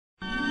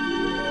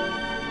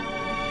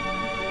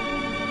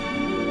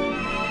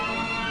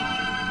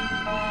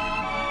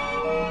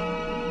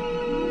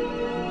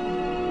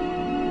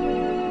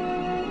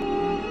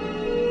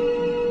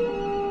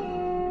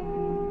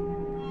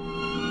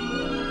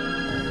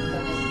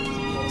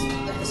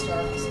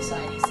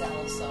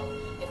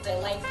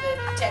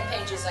10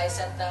 pages I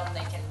sent them, they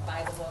can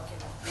buy the book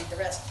and read the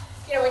rest.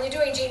 You know, when you're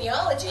doing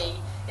genealogy,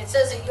 it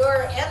says that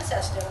your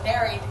ancestor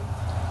married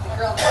the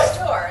girl next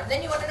door, and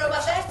then you want to know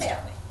about that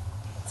family.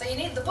 So you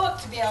need the book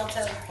to be able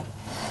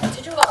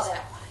to do all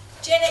that.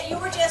 Janet, you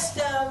were just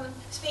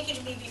speaking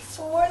to me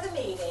before the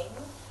meeting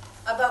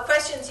about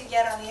questions you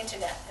get on the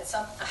internet. It's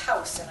a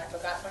house, and I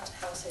forgot what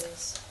the house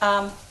is.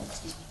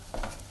 Excuse me.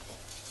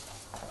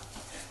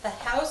 The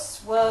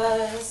house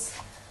was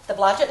the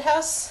Blodgett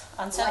House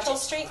on Central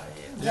Street.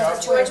 Yeah.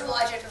 George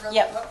Blodgett wrote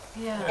the book.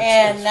 Yeah.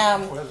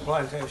 And Where's the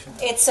plantation?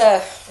 it's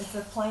a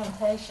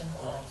plantation.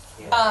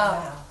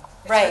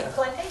 right,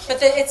 Plantation.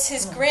 but it's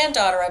his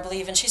granddaughter, I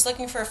believe, and she's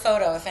looking for a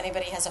photo. If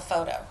anybody has a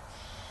photo,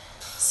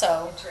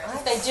 so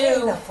if they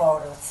do, a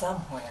photo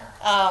somewhere.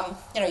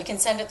 you know, you can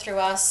send it through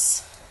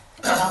us,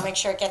 and I'll make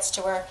sure it gets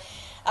to her.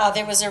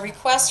 There was a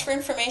request for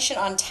information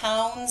on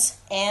Towns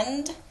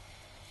End.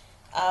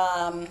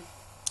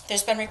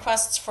 There's been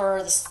requests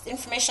for this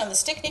information on the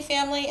Stickney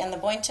family and the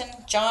Boynton,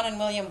 John and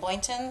William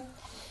Boynton,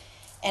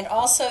 and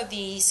also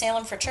the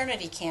Salem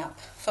Fraternity Camp.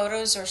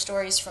 Photos or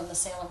stories from the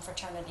Salem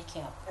Fraternity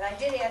Camp. And I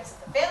did answer,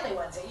 the family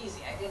ones are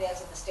easy. I did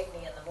answer the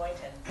Stickney and the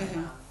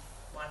Boynton.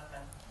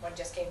 One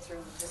just came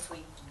through this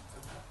week,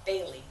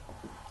 Bailey.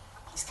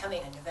 He's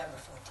coming on November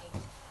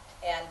 14th.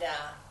 And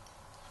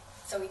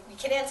so we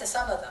can answer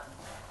some of them.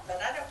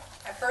 But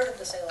I've heard of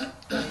the Salem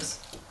boys.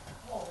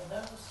 Oh,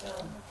 that was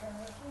Salem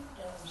Fraternity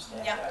down the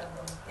Stack Yeah.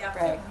 Island. Yeah.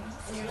 Right.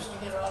 We used to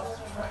get off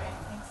the train,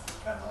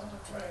 come on the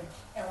train,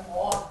 and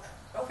walk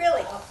Oh,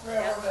 really? up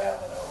Railroad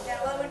Avenue.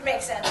 Yeah, well, it would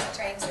make sense. The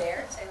train's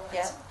there. Salem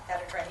Yeah.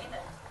 had a train. And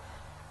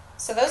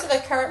So those are the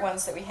current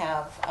ones that we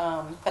have.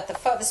 But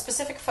the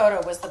specific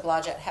photo was the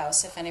Blodgett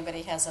House. If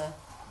anybody has a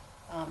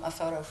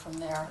photo from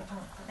there.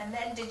 And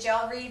then did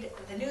y'all read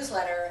the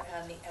newsletter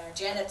on the,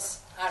 Janet's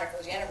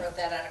article? Janet wrote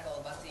that article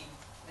about the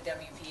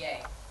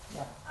WPA.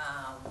 Yeah.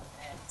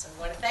 And so we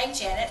want to thank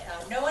Janet.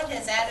 No one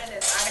has added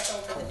an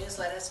article to the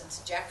newsletter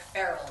since Jack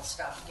Farrell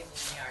stopped giving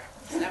me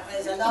articles. That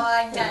was a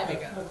long time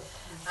ago.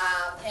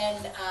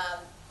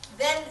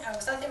 Then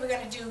something we're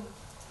going to do,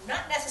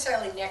 not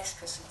necessarily next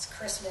because it's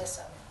Christmas.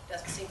 It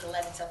doesn't seem to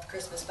lend itself to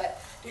Christmas.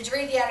 But did you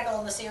read the article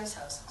on the Sears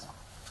houses?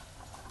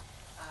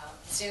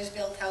 Sears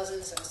built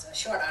houses. There was a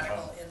short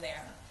article in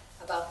there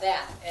about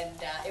that. And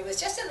it was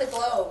just in the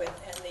Globe.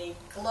 And the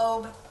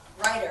Globe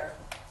writer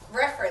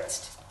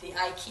referenced the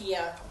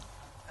IKEA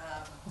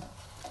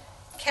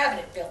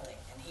cabinet building.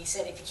 And he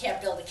said, if you can't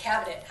build a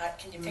cabinet, how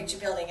can you picture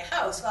building a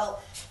house?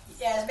 Well,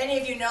 as many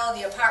of you know,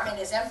 the apartment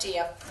is empty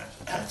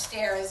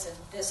upstairs in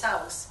this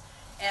house.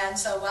 And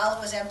so while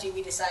it was empty,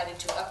 we decided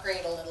to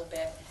upgrade a little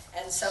bit.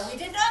 And so we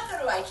did not go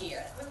to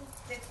IKEA,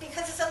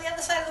 because it's on the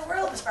other side of the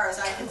world as far as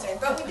I'm concerned.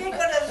 But we did go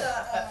to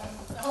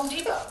the Home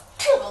Depot.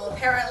 Well,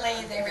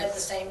 apparently they read the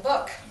same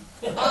book.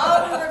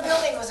 All we were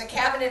building was a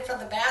cabinet for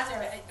the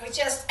bathroom. It was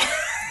just...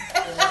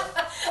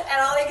 and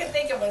all I could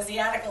think of was the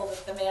article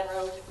that the man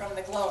wrote from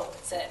the Globe.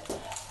 It said,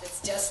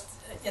 it's just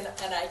an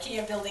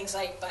IKEA building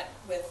site, but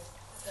with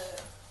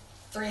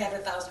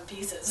 300,000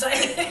 pieces.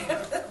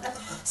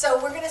 So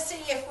we're going to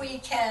see if we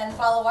can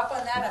follow up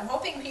on that. I'm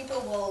hoping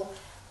people will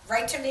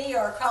write to me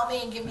or call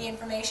me and give me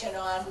information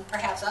on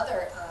perhaps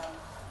other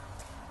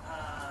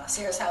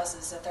Sears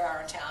houses that there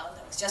are in town.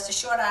 It was just a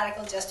short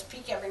article just to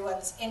pique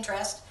everyone's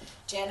interest.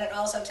 Janet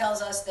also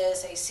tells us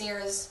there's a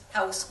Sears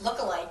house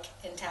look-alike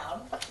in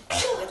town.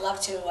 We'd love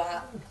to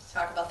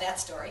talk about that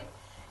story.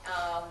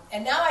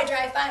 And now I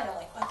drive by and I'm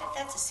like, well,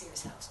 that's a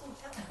Sears house.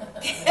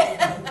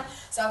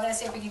 So I'm going to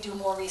see if we can do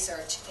more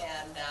research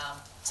and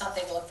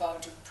something to look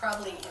forward to,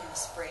 probably in the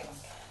spring.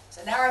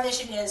 So now our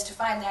mission is to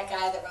find that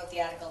guy that wrote the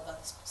article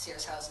about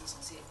Sears houses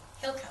and see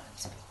if he'll come and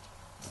speak.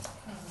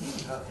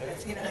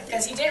 You know,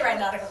 because he did write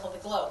an article for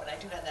the Globe, and I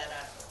do have that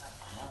article.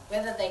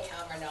 Whether they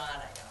come or not,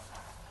 I don't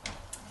know.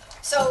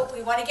 So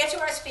we want to get to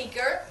our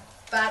speaker,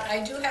 but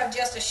I do have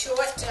just a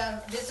short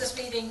business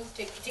meeting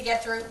to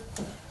get through,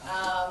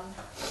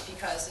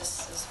 because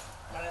this is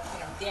one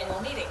of the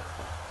annual meeting.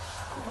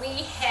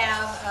 We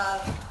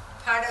have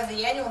part of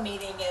the annual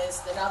meeting is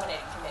the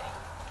nominating committee.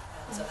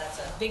 And so that's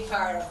a big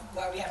part of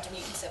why we have to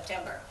meet in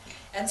September.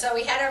 And so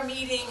we had our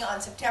meeting on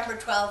September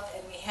 12th,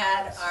 and we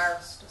had our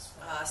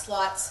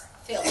slots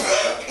filled.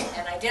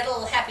 And I did a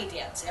little happy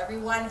dance.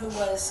 Everyone who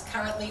was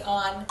currently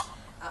on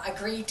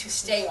agreed to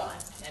stay on,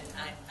 and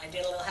I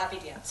did a little happy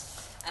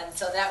dance. And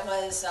so that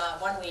was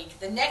 1 week.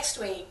 The next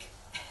week,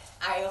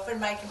 I opened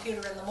my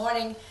computer in the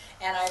morning,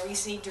 and I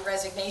received a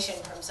resignation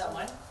from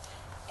someone.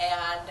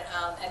 And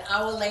an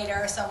hour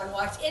later, someone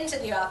walked into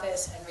the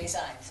office and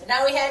resigned. So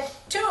now we had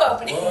 2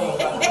 openings.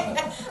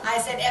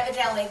 I said,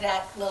 evidently,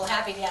 that little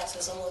happy dance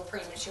was a little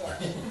premature.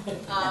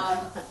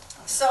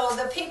 So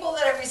the people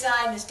that have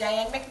resigned is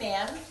Diane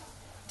McMahon.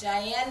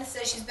 Diane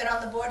says she's been on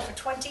the board for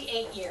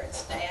 28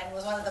 years. Diane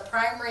was one of the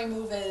primary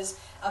movers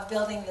of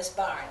building this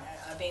barn,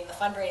 being the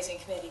fundraising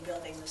committee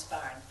building this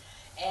barn.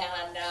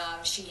 And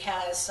she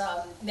has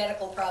some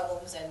medical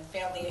problems and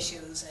family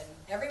issues, and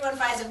everyone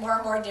finds it more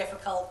and more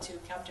difficult to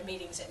come to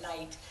meetings at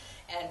night,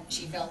 and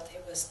she felt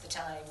it was the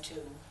time to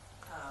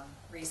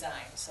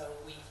resign. So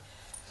we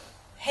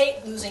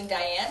hate losing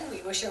Diane.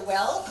 We wish her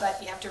well,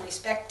 but you have to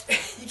respect,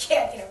 you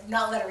can't,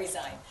 not let her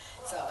resign.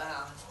 So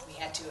we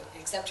had to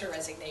accept her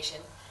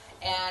resignation.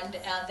 And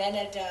then,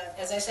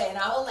 as I say, an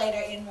hour later,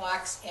 in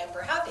walks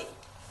Amber Hubby,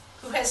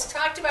 who has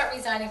talked about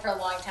resigning for a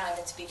long time.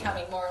 It's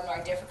becoming more and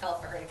more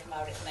difficult for her to come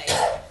out at night.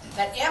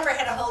 But Amber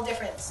had a whole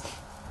different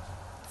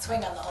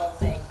swing on the whole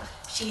thing.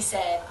 She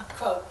said,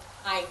 quote,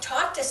 "I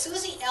talked to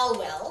Susie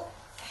Elwell,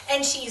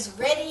 and she's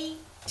ready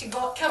to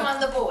come on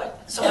the board,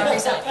 so I'm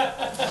resigning."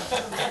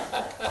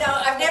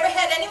 Now, I've never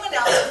had anyone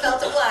else who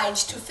felt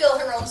obliged to fill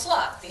her own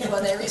slot before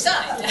they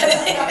resigned.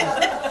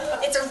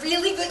 It's a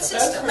really good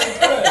system.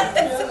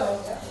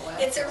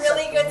 It's a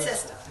really good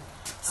system.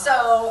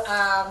 So,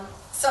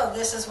 so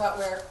this is what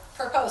we're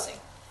proposing.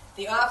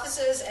 The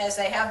offices, as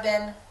they have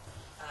been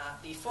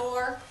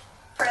before: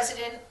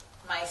 President,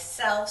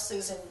 myself,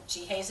 Susan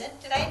G. Hazen.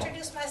 Did I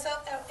introduce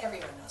myself? Oh,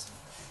 everyone knows me.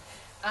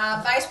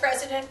 Vice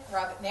President,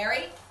 Robert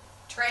Mary.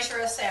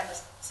 Treasurer,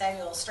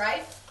 Samuel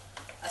Strife.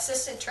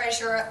 Assistant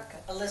Treasurer,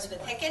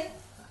 Elizabeth Hicken.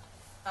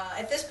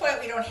 At this point,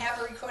 we don't have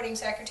a recording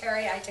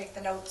secretary. I take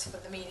the notes for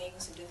the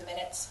meetings and do the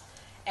minutes.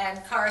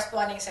 And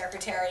corresponding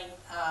secretary,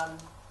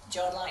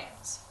 Joan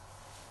Lyons.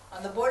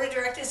 On the board of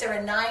directors, there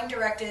are 9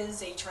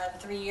 directors, each run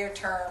 3-year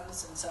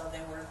terms, and so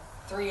there were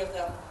 3 of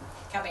them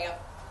coming up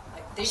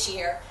this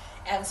year.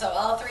 And so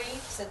all 3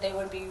 said they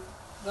would be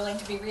willing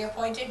to be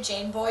reappointed: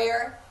 Jane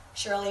Boyer,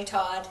 Shirley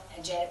Todd,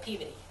 and Janet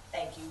Peabody.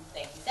 Thank you,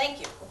 thank you, thank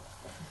you.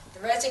 The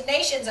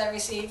resignations I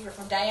received were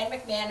from Diane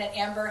McMahon and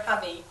Amber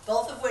Hubby,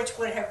 both of which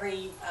would have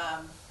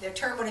their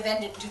term would have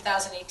ended in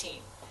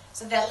 2018.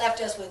 So that left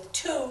us with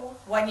 2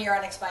 one-year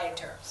unexpired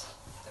terms.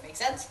 Does that make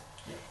sense?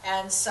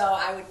 And so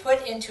I would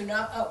put into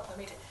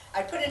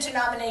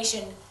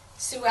nomination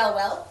Sue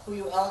Elwell, who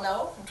you all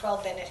know from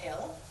 12 Bennett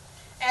Hill,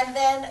 and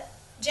then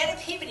Janet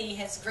Peabody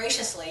has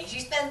graciously,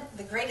 she's been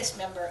the greatest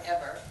member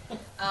ever.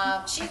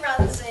 She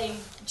runs a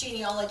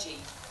genealogy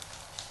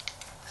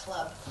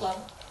club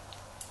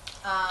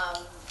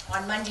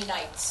on Monday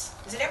nights.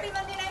 Is it every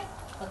Monday night?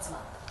 Once a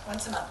month.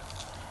 Once a month.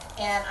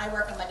 And I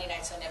work on Monday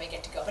nights, so I never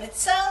get to go. But it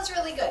sounds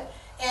really good.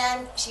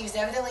 And she's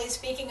evidently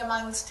speaking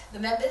amongst the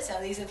members. Now,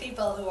 these are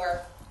people who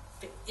are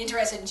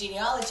interested in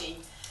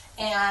genealogy.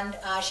 And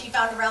she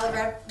found a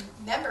relevant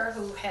member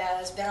who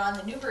has been on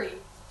the Newbury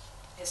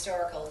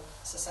Historical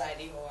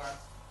Society, or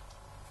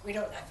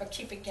I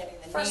keep forgetting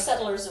the name. First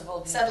Settlers of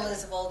Old Newbury.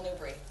 Settlers of Old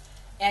Newbury.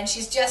 And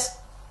she's just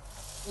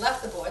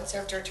left the board,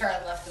 served her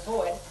term, left the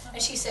board,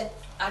 and she said,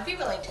 "I'd be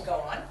willing to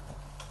go on."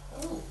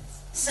 Ooh.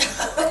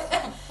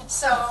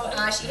 So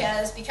she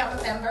has become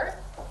a member,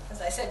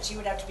 because I said she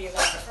would have to be a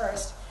member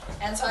first.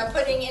 And so I'm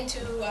putting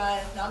into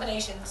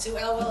nomination Sue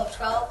Elwell of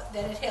 12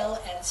 Bennett Hill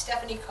and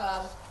Stephanie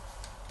Cobb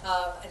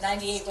of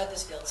 98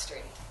 Weathersfield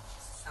Street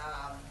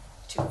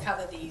to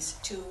cover these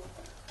 2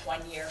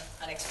 one-year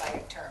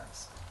unexpired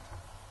terms.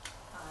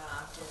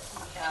 Do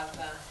we have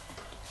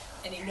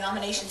any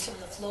nominations from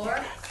the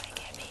floor?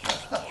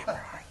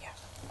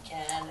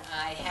 Can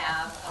I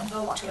have a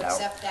vote to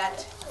accept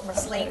that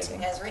slate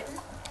as written?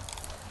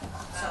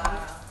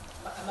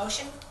 A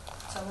motion?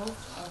 So moved.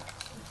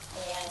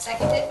 And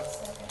seconded?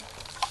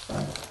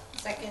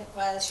 Second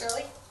was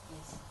Shirley?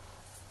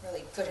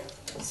 Really good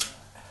at these.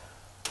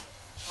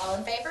 All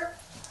in favor?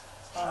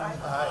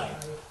 Aye.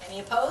 Any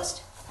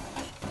opposed?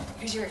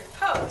 Because you're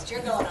opposed,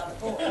 you're going on the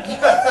board.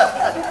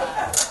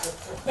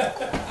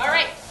 All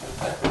right.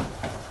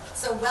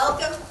 So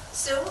welcome,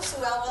 Sue.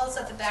 Sue Elwell's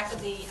at the back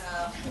of the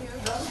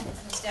room.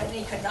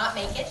 Stephanie could not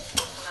make it.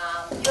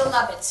 You'll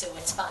love it, Sue.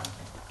 It's fun.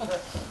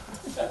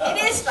 It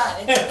is fun.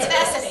 It's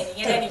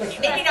fascinating at any rate.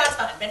 Maybe not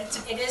fun, but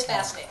it is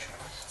fascinating.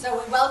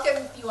 So we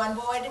welcome you on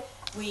board.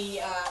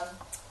 We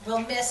will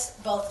miss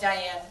both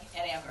Diane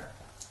and Amber.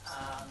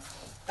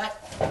 But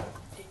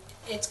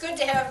it's good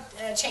to have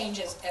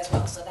changes as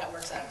well, so that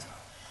works out as well.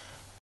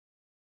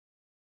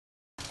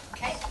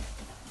 Okay.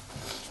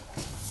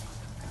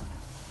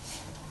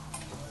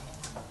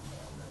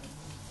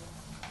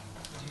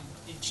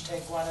 Each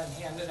take one and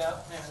hand it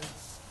out and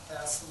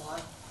pass them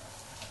on.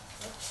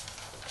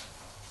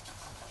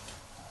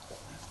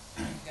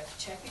 Got to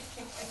check it.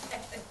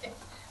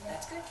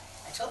 That's good.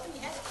 I told them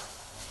you had it.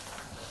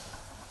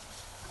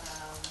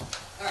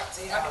 All right,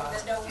 so you're not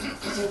gonna,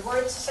 is there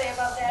words to say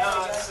about that?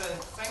 No,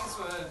 things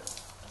were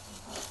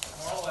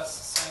more or less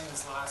the same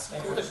as last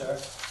year.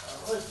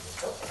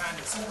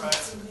 Kind of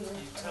surprising,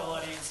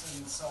 utilities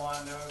and so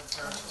on, they were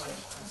virtually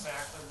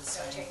exactly the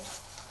same.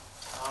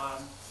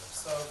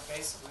 So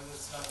basically,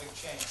 there's no big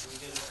change. We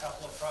did a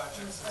couple of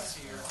projects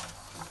this year.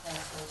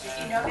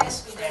 If you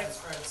notice, we did.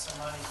 Transferred some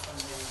money from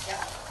the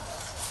Yep.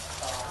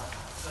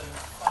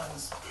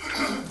 funds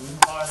in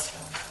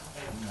Boston.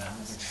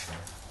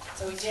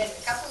 So we did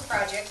a couple of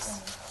projects.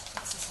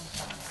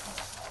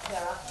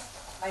 Yeah,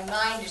 my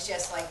mind is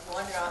just like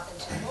wandering off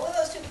into, what were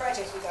those 2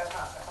 projects we got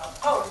talked about?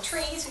 Oh, the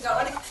trees, we got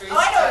one. Trees. Oh,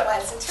 I know what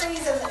it was, the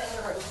trees and the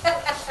roof.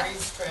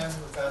 Trees trimmed,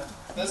 we've got,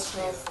 this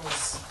roof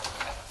was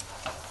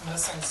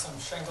missing some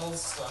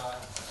shingles. I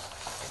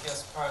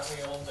guess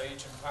partly old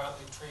age and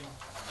partly tree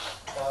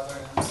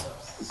bothering him, so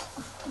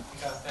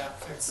we got that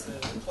fixed.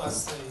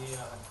 Plus the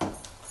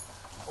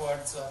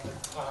boards up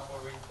at the top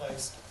were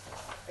replaced.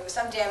 There was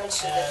some damage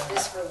to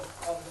this roof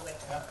over the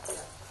winter. Yeah.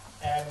 Yeah.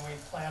 And we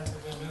planted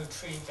a new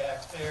tree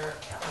back there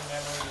in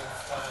memory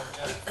of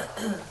Jennifer.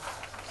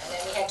 And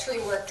then we had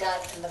tree work done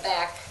in the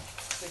back,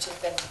 which has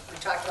been, we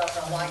talked about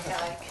for a long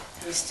time.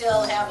 We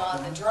still have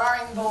on the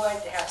drawing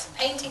board to have some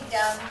painting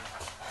done.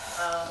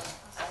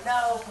 I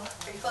know,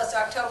 pretty close to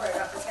October, I don't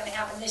know if it's gonna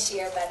happen this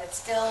year, but it's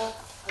still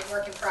a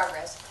work in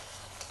progress.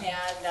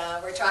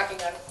 And we're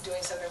talking on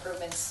doing some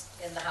improvements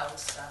in the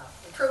house.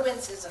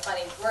 Improvements is a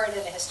funny word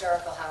in a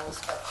historical house,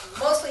 but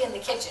mostly in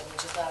the kitchen,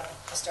 which is not a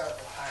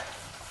historical part.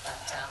 But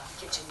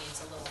the kitchen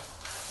needs a little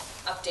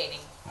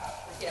updating.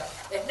 You know,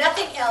 if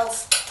nothing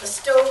else, the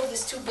stove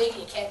is too big,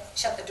 you can't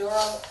shut the door,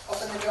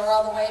 open the door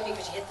all the way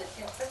because you hit the,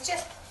 you know, but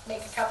just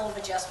make a couple of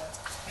adjustments.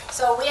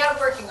 So we are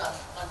working on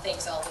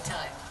things all the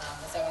time.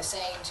 As I was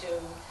saying to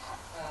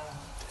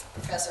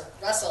Professor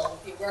Russell,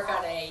 you work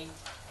on an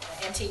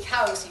antique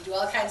house, you do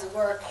all kinds of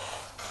work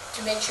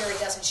to make sure it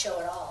doesn't show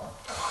at all.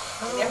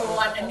 You never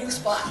want a new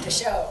spot to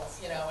show,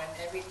 you know,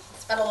 and we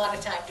spend a lot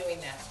of time doing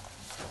that.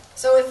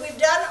 So if we've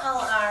done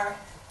all our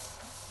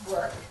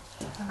work,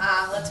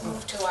 let's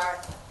move to our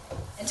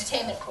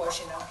entertainment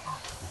portion of,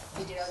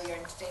 did you know your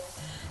entertainment?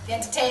 The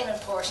entertainment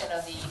portion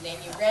of the evening.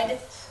 You read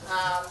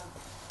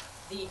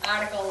the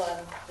article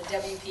on the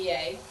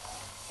WPA,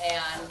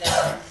 and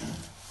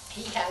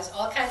he has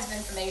all kinds of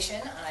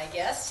information, I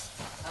guess.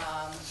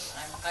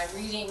 I'm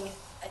reading,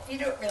 you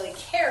don't really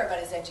care about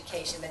his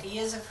education, but he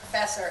is a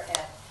professor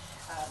at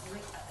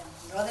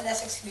Northern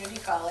Essex Community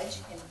College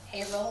in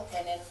Haverhill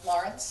and in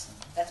Lawrence.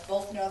 That's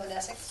both Northern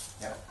Essex?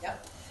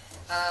 Yep.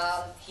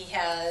 He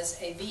has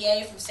a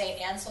BA from St.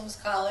 Anselm's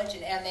College,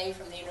 an MA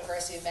from the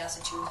University of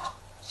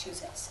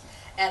Massachusetts,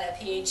 and a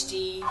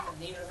PhD from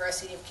the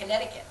University of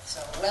Connecticut.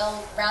 So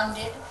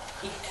well-rounded.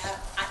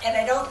 And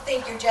I don't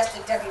think you're just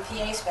a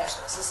WPA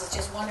specialist. This is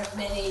just one of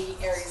many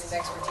areas of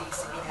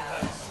expertise that you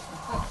have.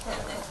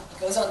 And then he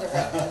goes on the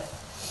road,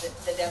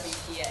 the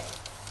WPA.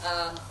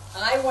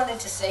 I wanted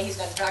to say he's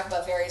going to talk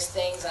about various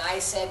things. I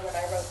said when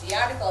I wrote the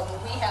article,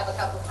 but we have a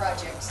couple of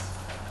projects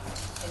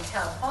in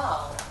Town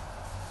Hall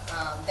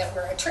that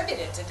were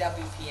attributed to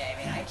WPA. I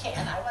mean,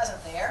 I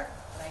wasn't there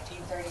in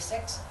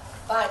 1936,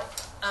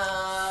 but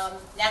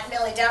Nat and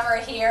Millie Dummer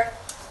here.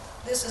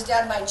 This was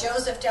done by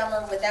Joseph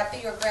Dummer. Would that be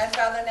your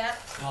grandfather, Nat?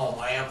 No,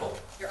 my uncle.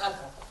 Your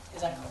uncle,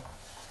 his uncle.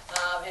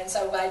 And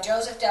so by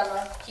Joseph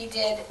Dummer, he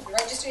did the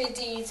Registry of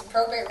Deeds and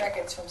Probate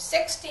Records from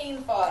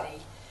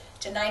 1640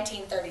 to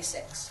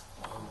 1936.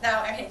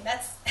 Now, I mean,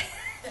 that's,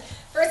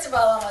 first of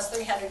all, almost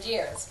 300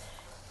 years.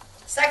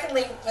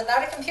 Secondly,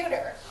 without a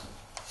computer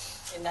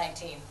in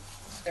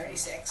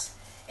 1936,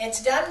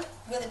 it's done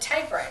with a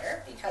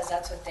typewriter, because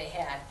that's what they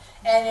had.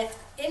 And it's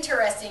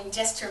interesting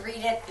just to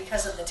read it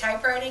because of the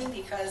typewriting,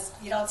 because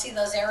you don't see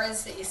those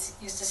errors that you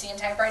used to see in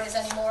typewriters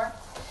anymore.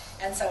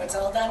 And so it's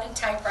all done in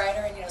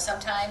typewriter, and you know,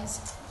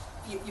 sometimes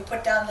you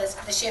put down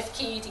the shift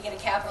key to get a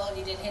capital and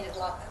you didn't hit it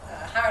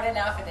hard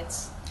enough and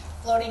it's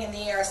floating in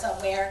the air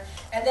somewhere.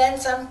 And then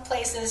some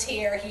places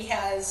here he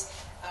has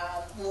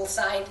little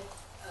side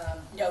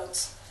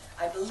notes.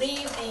 I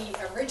believe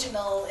the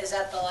original is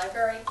at the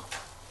library,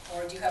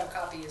 or do you have a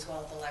copy as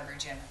well at the library,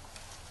 Jen?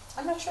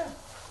 I'm not sure.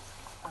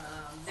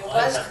 There I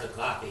was. have the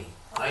copy.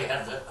 I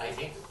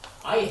think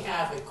I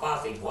have a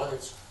copy, whether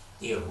it's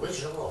the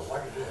original or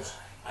what it is,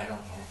 I don't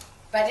know.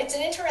 But it's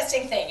an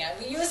interesting thing.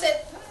 We use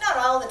it not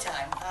all the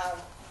time.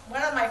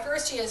 One of my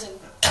first years in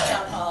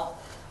Town Hall,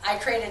 I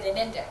created an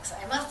index.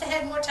 I must have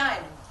had more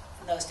time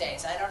in those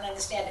days. I don't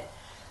understand it.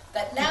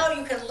 But now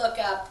you can look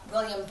up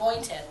William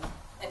Boynton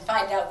and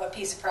find out what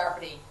piece of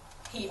property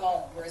he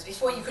owned. Whereas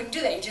before you couldn't do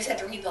that. You just had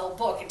to read the whole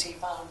book until you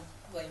found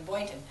William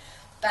Boynton.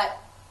 But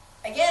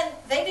again,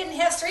 they didn't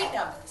have street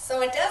numbers.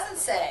 So it doesn't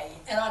say,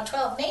 and on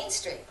 12 Main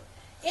Street,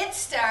 it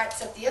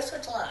starts at the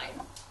Ipswich line.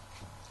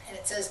 And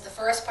it says the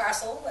first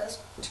parcel was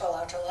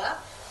Trolla,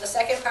 the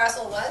second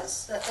parcel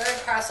was, the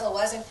third parcel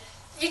was, and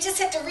you just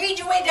have to read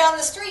your way down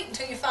the street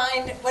until you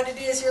find what it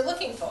is you're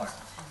looking for.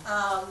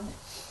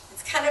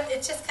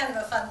 It's just kind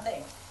of a fun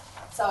thing.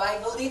 So I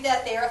will leave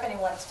that there if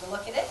anyone wants to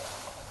look at it.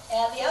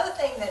 And the other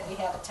thing that we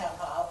have at Town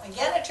Hall,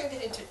 again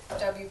attributed to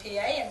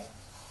WPA, and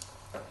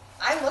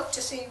I looked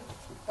to see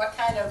what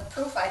kind of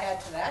proof I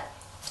had to that.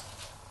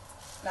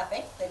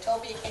 Nothing. They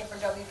told me it came from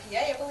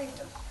WPA. I believed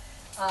them.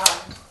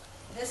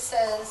 This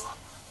says,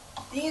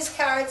 these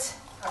cards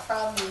are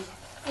from the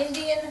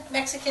Indian,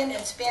 Mexican,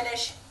 and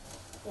Spanish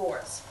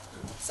wars.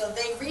 So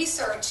they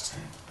researched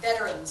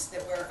veterans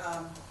that were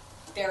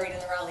buried in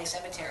the Raleigh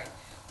Cemetery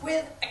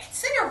with a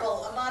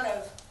considerable amount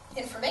of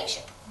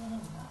information.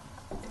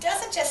 It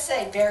doesn't just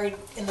say buried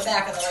in the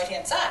back on the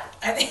right-hand side.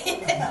 I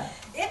mean,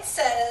 it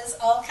says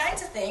all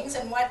kinds of things,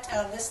 and what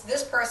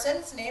this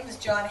person's name is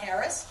John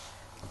Harris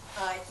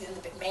in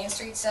the Main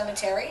Street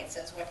Cemetery. It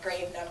says what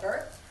grave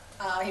number.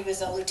 He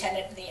was a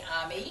lieutenant in the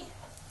Army,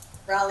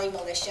 Raleigh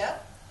Militia.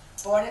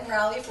 Born in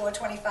Raleigh,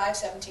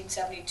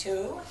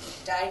 4/25/1772.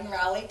 Died in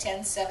Raleigh,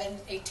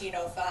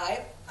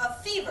 10/7/1805,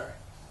 of fever.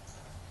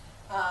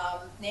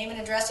 Name and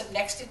address of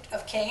next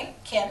of kin,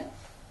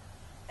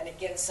 and it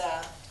gives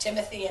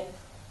Timothy and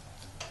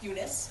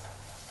Eunice.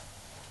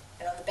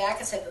 And on the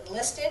back it said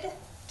enlisted,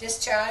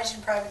 discharged,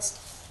 and private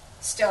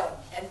stone.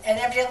 And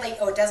evidently,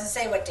 it doesn't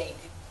say what date.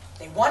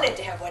 They wanted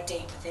to have what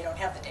date, but they don't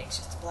have the date, it's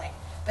just a blank.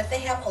 But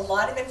they have a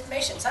lot of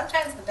information.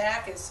 Sometimes the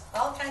back is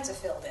all kinds of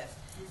filled in.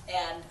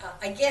 And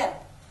again,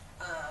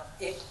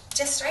 it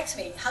just strikes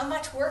me how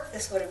much work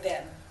this would have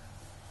been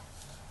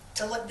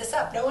to look this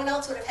up. No one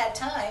else would have had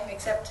time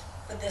except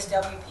for this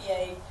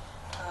WPA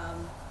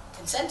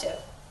incentive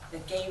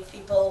that gave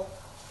people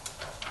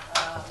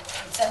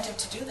incentive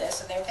to do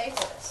this, and they're paid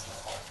for this.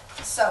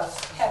 So,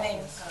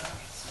 having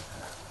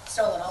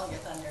stolen all your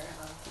thunder,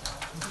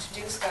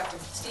 introduce Dr.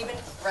 Stephen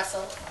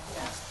Russell.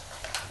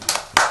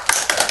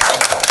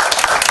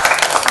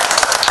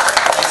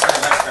 Thanks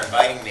very much for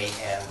inviting me,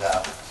 and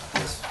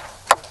just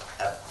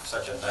had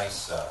such a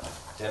nice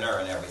dinner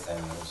and everything.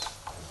 It was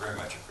very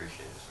much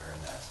appreciated. It was very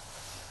nice.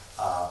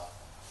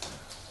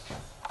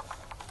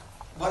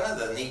 One of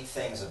the neat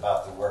things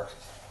about the Work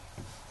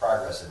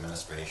Progress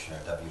Administration, or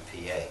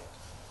WPA,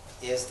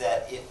 is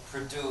that it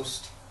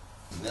produced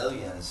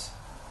millions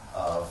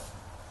of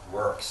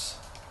works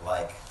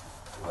like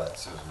what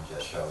Susan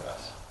just showed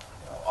us,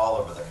 all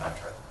over the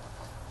country.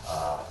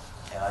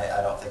 And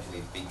I don't think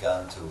anybody's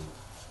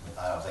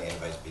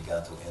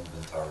begun to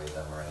inventory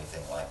them or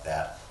anything like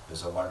that.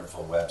 There's a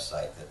wonderful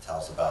website that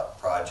tells about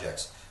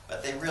projects,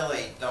 but they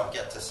really don't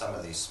get to some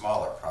of these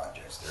smaller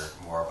projects. They're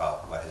more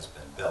about what has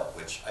been built,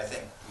 which I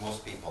think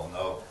most people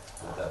know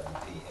the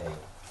WPA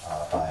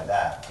by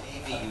that.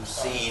 Maybe you've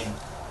seen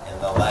in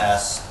the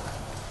last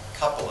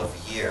couple of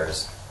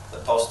years, the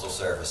Postal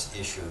Service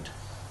issued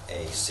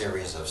a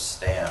series of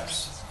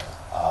stamps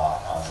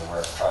on the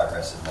Work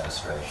Progress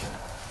Administration.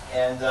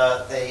 And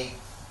they're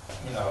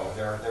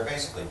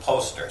basically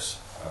posters,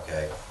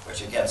 okay,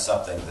 which again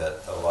something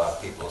that a lot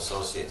of people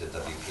associate the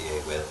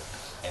WPA with.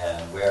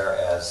 And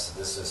whereas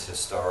this is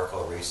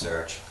historical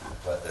research,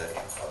 what the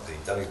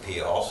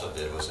WPA also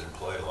did was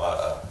employ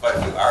quite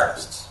a few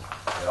artists.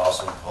 It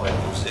also employed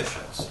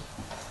musicians.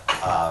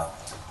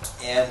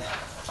 And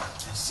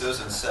as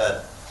Susan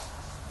said,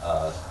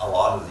 a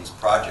lot of these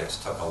projects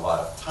took a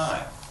lot of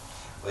time.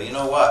 Well, you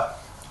know what?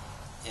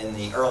 In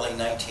the early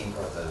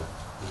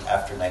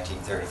after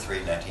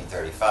 1933,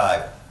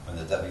 1935, when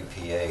the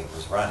WPA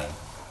was running,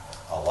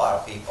 a lot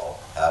of people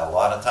had a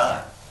lot of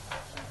time.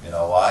 You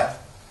know why?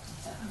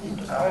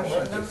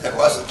 There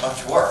wasn't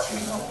much work.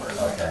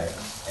 Okay,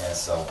 and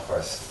so of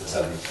course the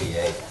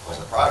WPA was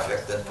a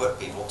project that put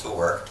people to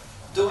work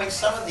doing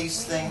some of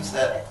these things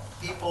that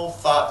people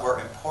thought were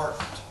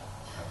important.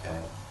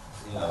 Okay,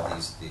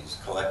 these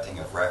collecting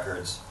of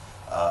records,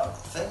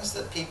 things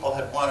that people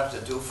had wanted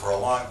to do for a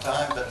long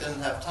time but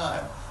didn't have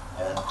time.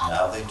 And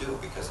now they do,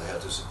 because they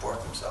had to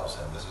support themselves,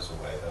 and this is a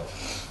way that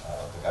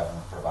the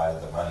government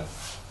provided the money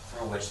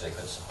through which they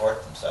could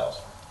support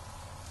themselves.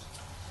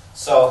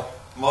 So,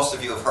 most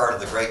of you have heard of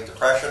the Great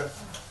Depression.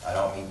 I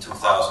don't mean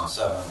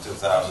 2007,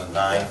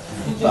 2009,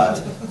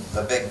 but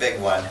the big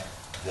one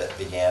that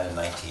began in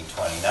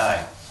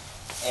 1929.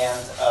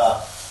 And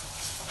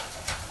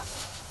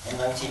in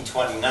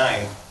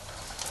 1929,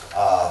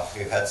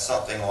 we had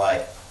something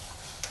like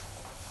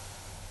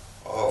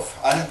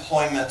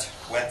unemployment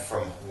went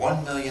from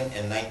 1 million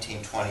in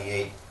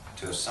 1928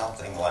 to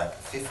something like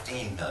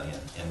 15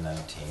 million in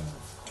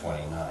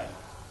 1929,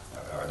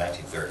 or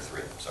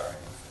 1933, I'm sorry,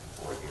 in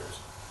 4 years.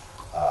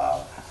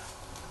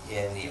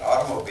 In the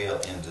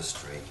automobile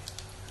industry,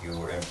 you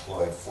were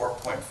employed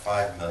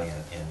 4.5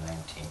 million in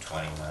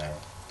 1929,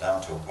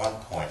 down to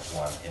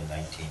 1.1 in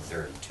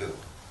 1932.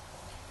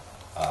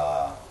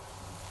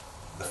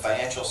 The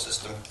financial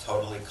system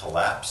totally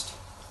collapsed.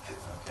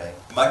 Okay,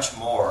 much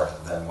more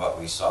than what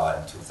we saw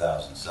in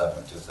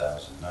 2007,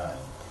 2009.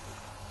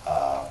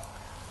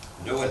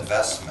 New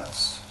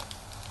investments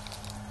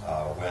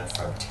went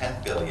from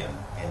 10 billion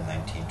in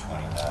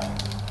 1929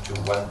 to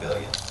 1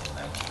 billion in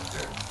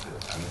 1932.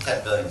 I mean,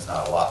 10 billion is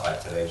not a lot by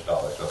today's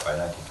dollars, but by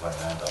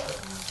 1929 dollars,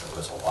 it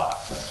was a lot.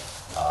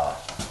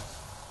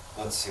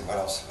 Let's see, what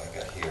else have I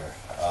got here?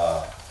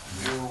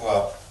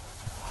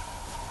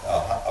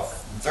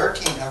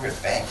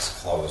 1,300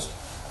 banks closed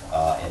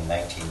in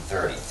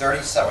 1930,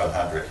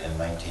 3,700 in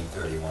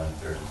 1931,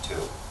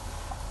 32.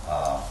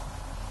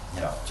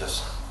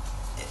 Just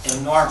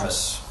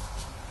enormous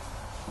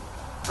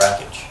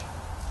wreckage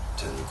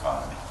to the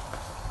economy.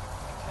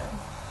 Okay.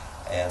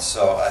 And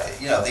so,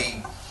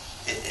 the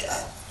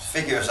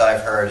figures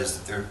I've heard is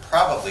that there's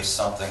probably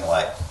something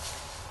like,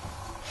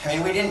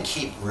 we didn't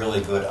keep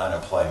really good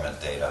unemployment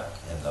data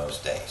in those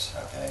days.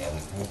 Okay, and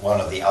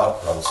one of the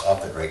outgrowths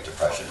of the Great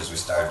Depression is we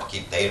started to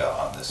keep data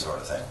on this sort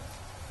of thing.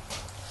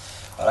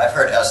 But I've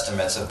heard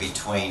estimates of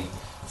between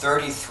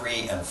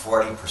 33 and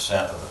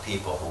 40% of the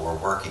people who were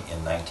working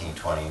in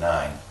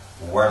 1929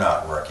 were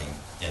not working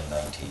in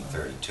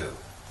 1932. Okay.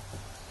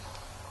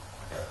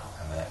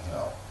 And that,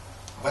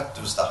 what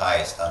was the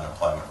highest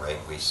unemployment rate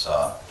we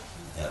saw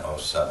in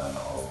 '07,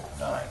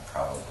 '09?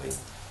 Probably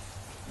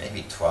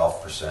maybe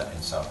 12%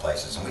 in some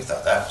places, and we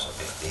thought that was a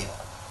big deal.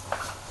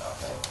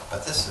 Okay,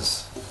 but this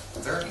is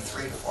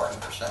 33 to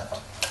 40%.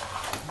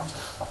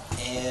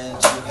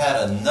 And you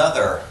had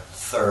another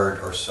third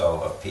or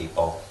so of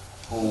people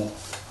who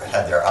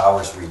had their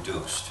hours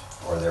reduced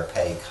or their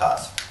pay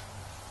cut.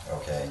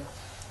 Okay,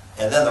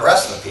 and then the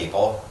rest of the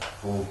people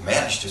who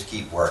managed to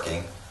keep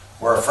working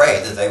were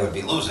afraid that they would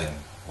be losing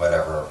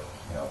whatever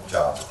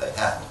job that they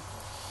had.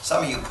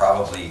 Some of you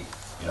probably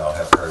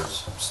have heard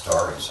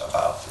stories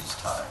about these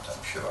times,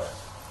 I'm sure,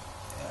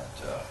 and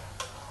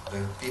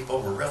the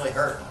people were really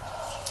hurting.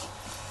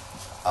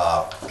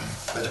 But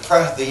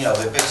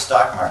the big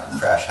stock market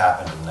crash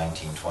happened in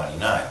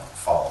 1929,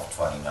 fall of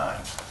 '29,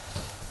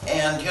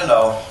 and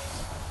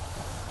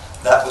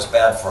that was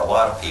bad for a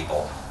lot of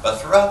people. But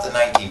throughout the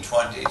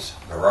 1920s,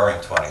 the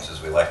Roaring '20s,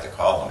 as we like to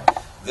call them,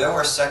 there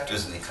were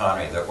sectors of the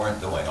economy that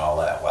weren't doing all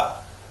that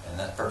well, and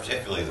that's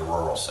particularly the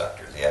rural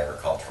sector, the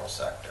agricultural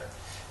sector.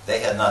 They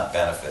had not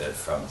benefited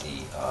from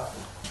the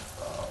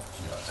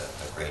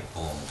great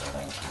boom of the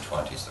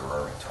 1920s, the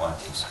Roaring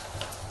 '20s,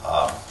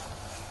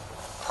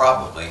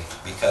 probably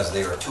because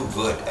they were too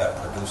good at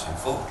producing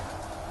food,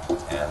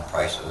 and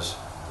prices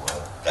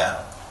were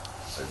down.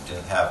 So you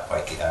didn't have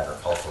quite the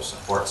agricultural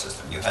support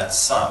system. You had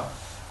some,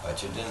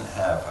 but you didn't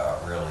have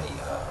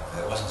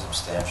it wasn't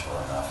substantial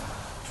enough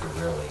to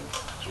really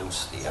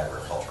boost the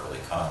agricultural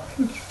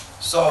economy.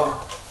 So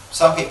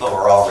some people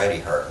were already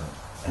hurting,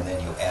 and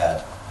then you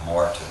add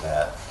more to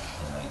that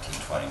in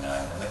 1929,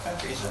 and the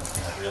country's in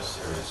a real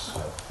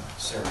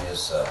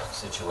serious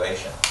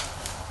situation.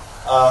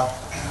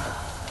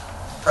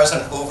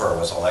 President Hoover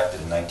was elected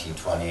in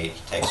 1928.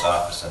 He takes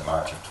office in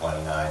March of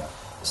 '29.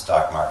 The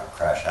stock market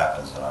crash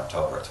happens in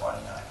October of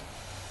 '29.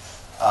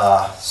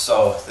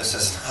 So this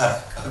is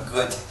not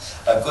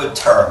a good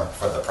term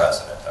for the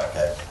president.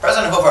 Okay,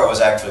 President Hoover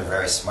was actually a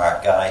very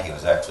smart guy. He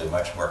was actually a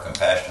much more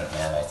compassionate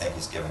man than I think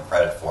he's given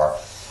credit for.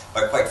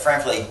 But quite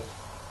frankly,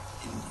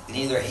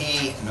 neither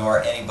he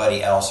nor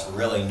anybody else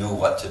really knew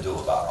what to do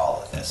about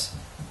all of this.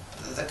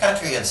 The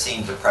country had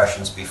seen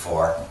depressions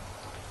before,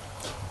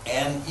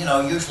 and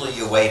usually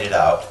you wait it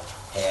out,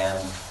 and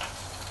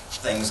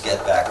things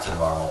get back to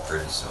normal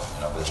pretty soon.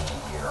 Within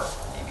a year,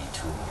 maybe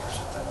 2 years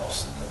at the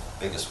most. And the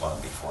biggest one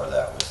before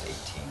that was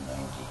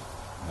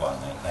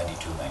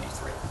 92,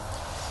 93.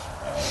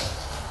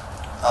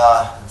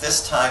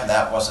 This time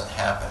that wasn't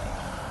happening.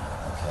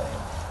 Okay,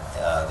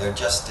 there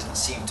just didn't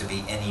seem to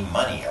be any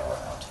money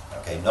around.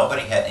 Okay,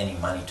 nobody had any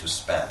money to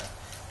spend.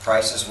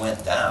 Prices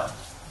went down.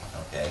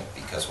 Okay,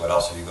 because what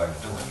else are you going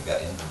to do when you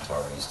got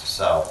inventories to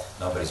sell?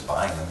 Nobody's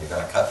buying them. You're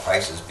going to cut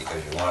prices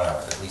because you want to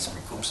at least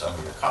recoup some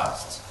of your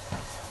costs.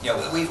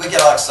 We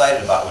get all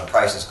excited about when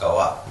prices go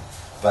up,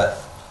 but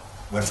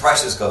when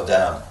prices go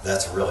down,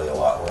 that's really a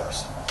lot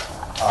worse.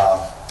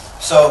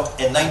 So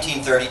in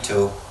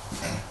 1932,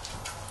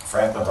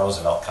 Franklin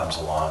Roosevelt comes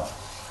along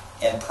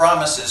and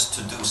promises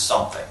to do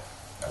something.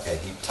 Okay,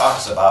 he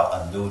talks about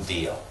a New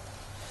Deal.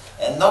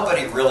 And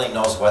nobody really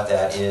knows what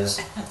that is.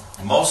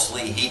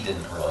 Mostly he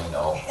didn't really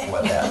know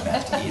what that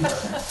meant either.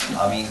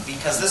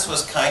 Because this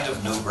was kind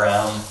of new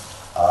ground.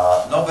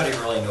 Nobody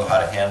really knew how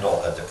to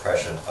handle a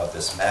depression of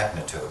this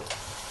magnitude.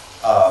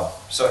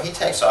 So he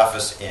takes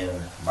office in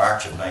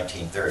March of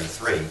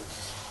 1933,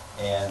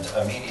 and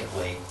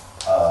immediately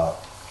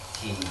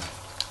he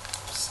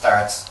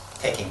starts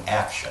taking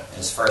action in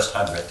his first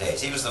 100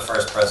 days. He was the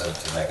first president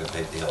to make a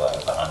big deal out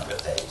of the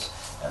 100 days.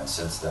 And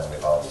since then,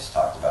 we've always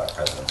talked about a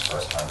president's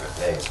first 100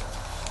 days.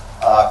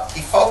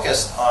 He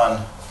focused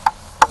on,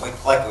 we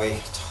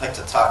like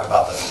to talk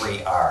about the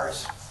 3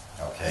 R's,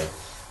 okay?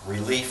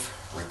 Relief,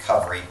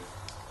 recovery,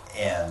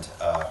 and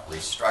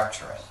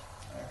restructuring,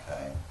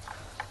 okay?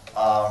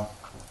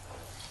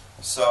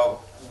 So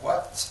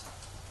what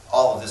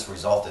all of this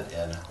resulted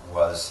in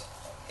was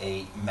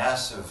a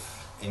massive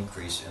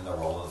increase in the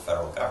role of the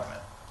federal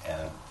government,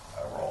 and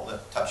a role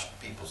that touched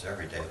people's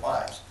everyday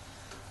lives.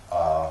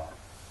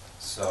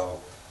 So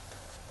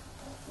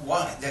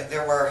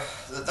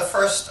the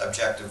first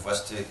objective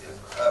was to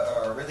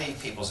relieve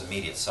people's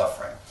immediate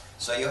suffering.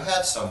 So you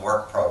had some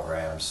work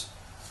programs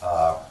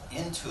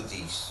into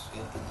these,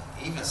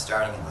 even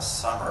starting in the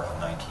summer of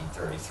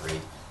 1933,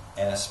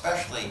 and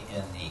especially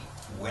in the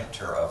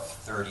winter of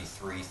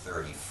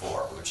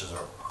 33-34, which is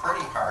a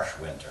pretty harsh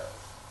winter.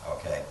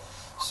 Okay,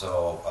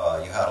 so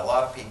you had a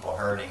lot of people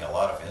hurting, a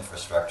lot of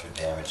infrastructure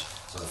damage.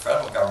 So the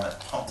federal government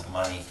pumped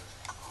money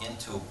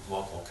into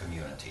local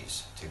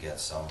communities to get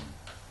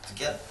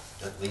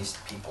at least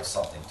people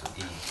something to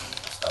eat,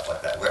 stuff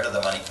like that. Where did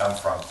the money come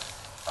from?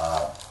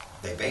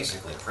 They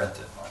basically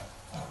printed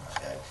money,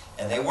 okay?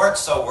 And they weren't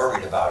so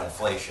worried about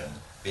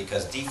inflation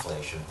because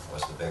deflation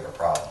was the bigger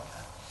problem.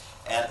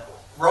 And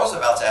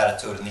Roosevelt's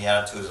attitude, and the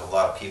attitudes of a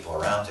lot of people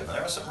around him, and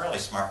there were some really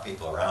smart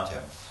people around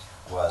him,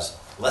 was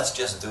let's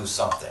just do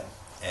something.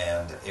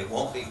 And it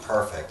won't be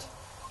perfect,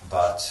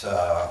 but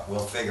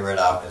we'll figure it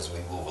out as we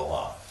move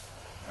along.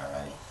 All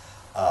right.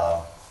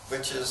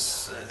 which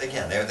is,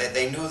 again,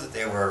 they knew that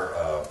they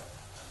were,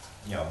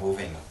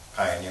 moving,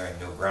 pioneering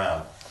new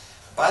ground.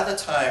 By the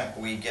time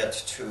we get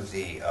to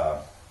the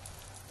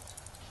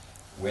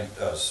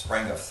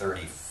spring of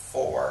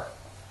 '34,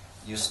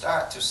 you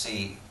start to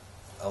see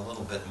a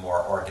little bit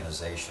more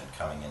organization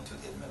coming into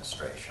the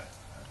administration.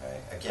 Okay?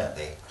 Again,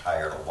 they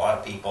hired a lot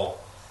of people.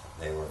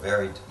 They were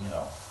very,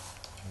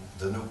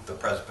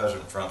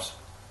 President Trump's,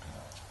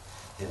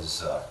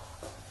 his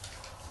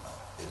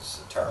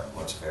term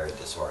looks very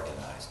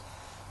disorganized.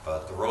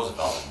 But the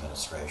Roosevelt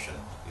administration,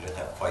 you didn't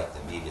have quite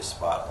the media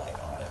spotlight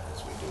on it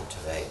as we do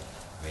today.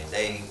 I mean,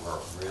 they were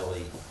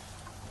really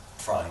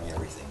trying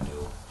everything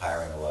new,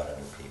 hiring a lot of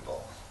new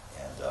people.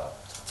 And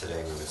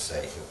today we would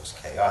say it was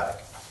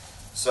chaotic.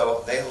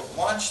 So they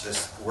launched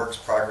this Works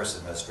Progress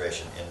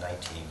Administration in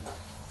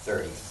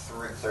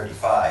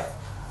 1935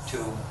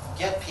 to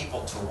get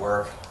people to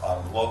work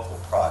on local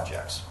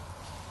projects.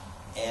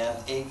 And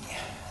the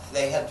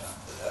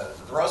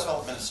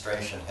Roosevelt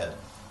administration had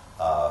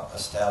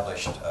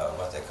established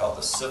what they called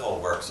the Civil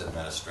Works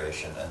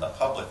Administration and the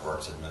Public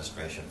Works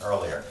Administration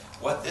earlier.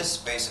 What this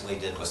basically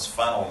did was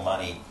funnel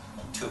money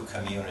to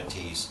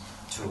communities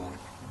to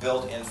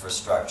build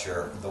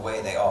infrastructure the way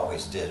they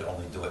always did,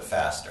 only do it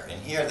faster. And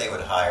here they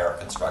would hire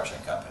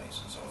construction companies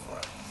and so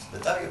forth. The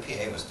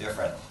WPA was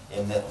different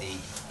in that the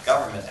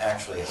government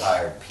actually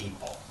hired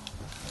people,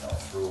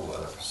 through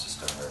a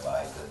system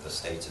whereby the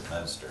states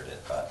administered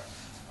it, but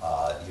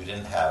you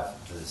didn't have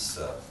these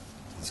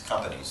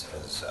companies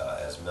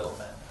as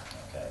middlemen.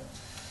 Okay,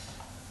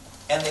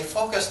 and they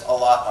focused a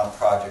lot on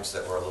projects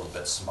that were a little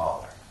bit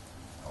smaller.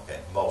 Okay,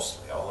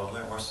 mostly, although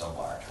there were some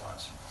large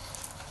ones.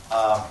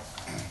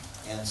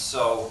 And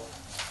so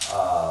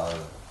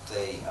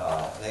they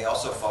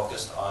also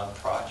focused on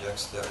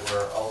projects that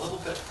were a little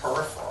bit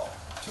peripheral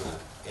to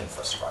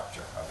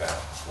infrastructure, okay,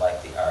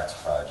 like the arts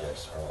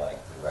projects or like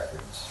the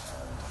records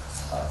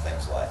and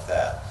things like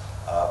that.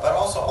 But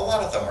also a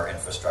lot of them are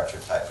infrastructure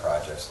type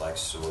projects like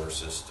sewer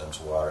systems,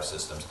 water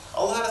systems,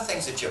 a lot of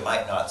things that you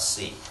might not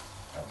see.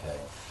 Okay,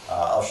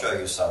 I'll show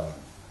you some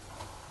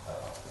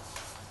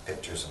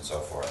pictures and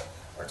so forth,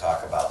 or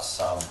talk about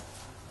some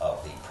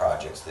of the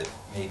projects that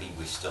maybe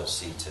we still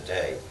see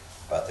today,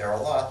 but there are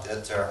a lot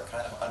that are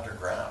kind of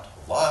underground.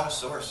 A lot of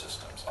sewer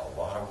systems, a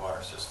lot of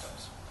water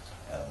systems.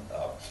 And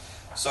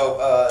so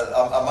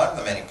among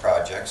the many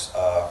projects,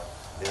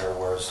 there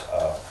was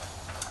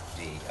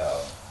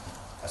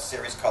a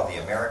series called the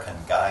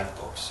American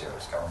Guidebook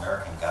Series, called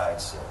American Guide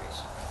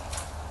Series.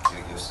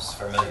 This is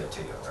familiar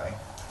to you, right?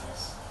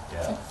 Yes.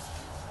 Yeah.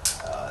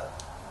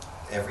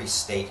 Every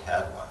state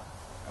had one.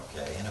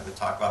 Okay, and it would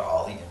talk about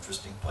all the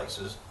interesting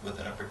places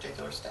within a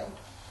particular state.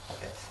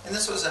 Okay, and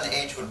this was an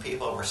age when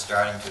people were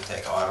starting to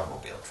take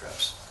automobile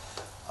trips.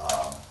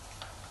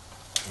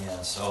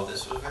 And so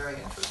this was very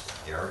interesting.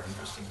 There are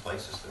interesting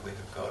places that we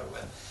could go to.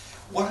 And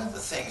one of the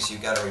things you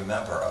got to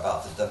remember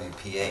about the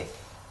WPA,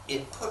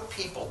 it put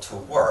people to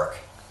work,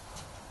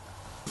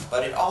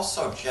 but it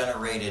also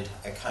generated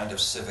a kind of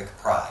civic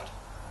pride.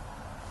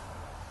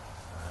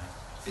 Right?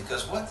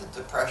 Because what the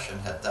Depression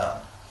had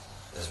done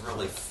is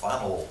really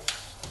funnel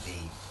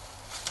the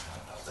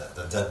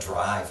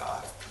drive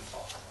out of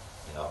people.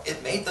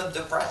 It made them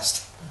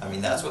depressed. I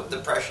mean, that's what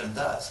depression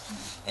does.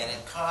 And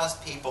it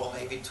caused people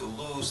maybe to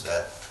lose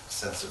that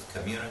sense of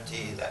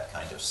community, that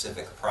kind of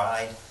civic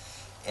pride.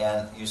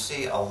 And you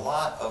see a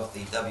lot of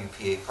the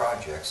WPA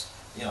projects,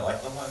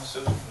 like the one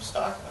Susan was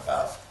talking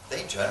about,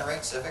 they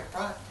generate civic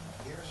pride.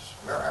 Here's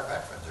where our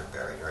veterans are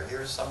buried, or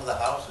here's some of the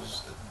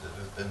houses that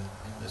have been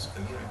in this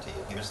community,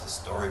 and here's the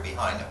story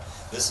behind them.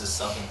 This is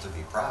something to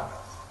be proud of.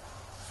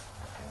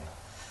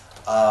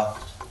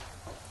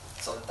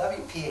 So the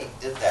WPA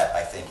did that,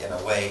 I think, in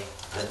a way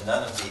that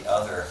none of the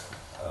other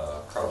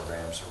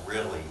programs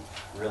really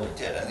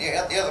did. And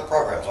the other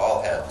programs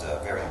all had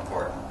very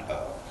important,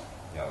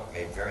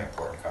 made very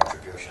important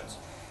contributions.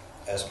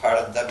 As part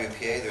of the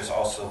WPA, there's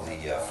also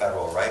the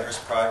Federal Writers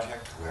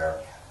Project, where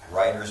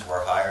writers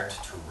were hired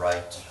to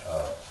write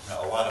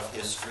a lot of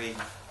history.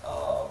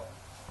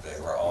 They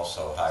were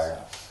also hired.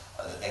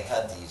 They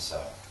had these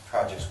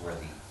projects where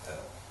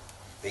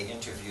they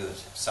interviewed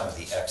some of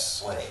the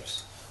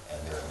ex-slaves,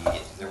 and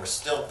there were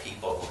still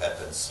people who had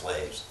been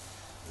slaves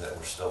that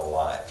were still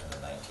alive in the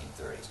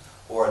 1930s,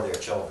 or their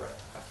children.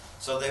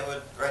 So they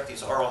would write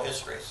these oral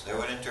histories. They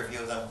would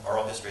interview them,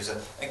 oral histories.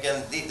 And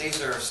again,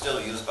 these are still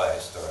used by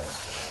historians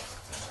today,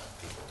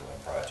 people doing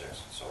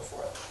projects and so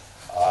forth.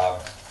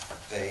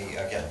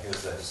 Again,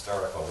 here's the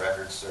historical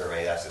records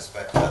survey. I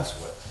suspect that's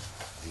what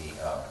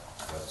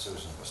what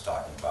Susan was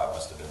talking about,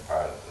 must have been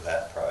part of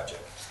that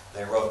project.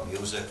 They wrote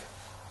music.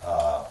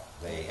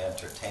 They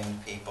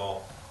entertained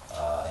people.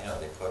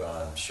 They put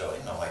on shows,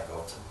 like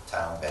go to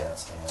town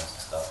bandstands and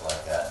stuff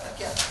like that. And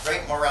again,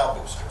 great morale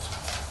boosters.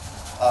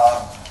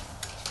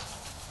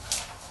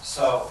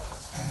 So,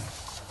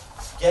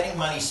 getting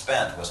money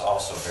spent was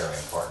also a very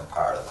important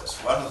part of this.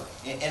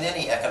 In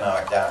any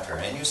economic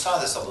downturn, and you saw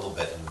this a little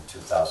bit in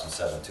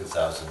 2007,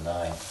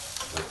 2009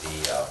 with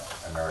the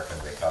American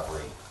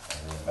Recovery and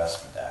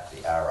Reinvestment Act,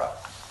 the ARA.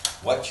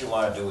 what you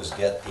want to do is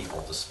get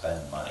people to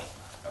spend money,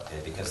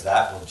 okay, because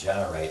that will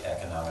generate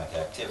economic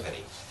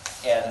activity.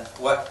 And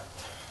what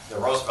the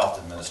Roosevelt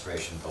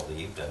administration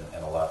believed,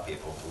 and a lot of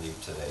people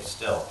believe today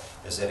still,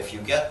 is that if you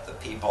get the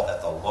people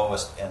at the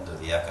lowest end of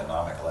the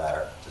economic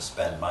ladder to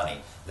spend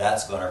money,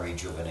 that's going to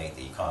rejuvenate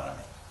the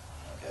economy.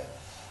 Okay?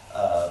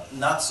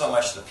 Not so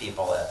much the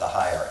people at the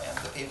higher end.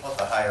 The people at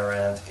the higher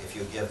end, if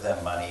you give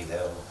them money,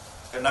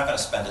 they're not going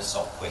to spend it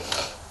so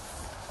quickly.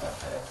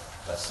 Okay?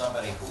 But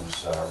somebody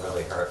who's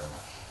really hurting,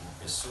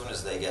 as soon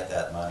as they get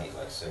that money,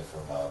 like say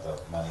from the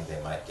money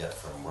they might get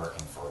from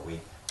working for a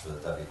week for the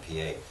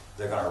WPA,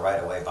 they're going to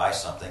right away buy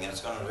something, and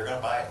they're going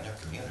to buy it in their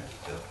community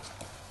too.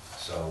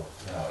 So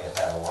it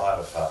had a lot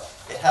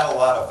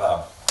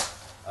of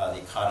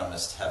the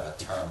economists have a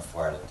term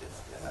for it. I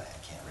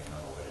can't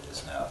remember what it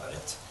is now,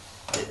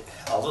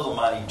 but a little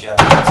money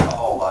generates a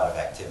whole lot of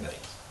activity.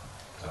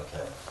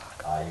 Okay,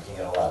 you can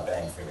get a lot of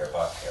bang for your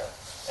buck here.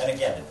 And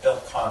again, it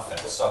built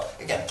confidence. So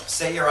again,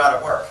 say you're out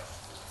of work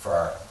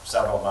for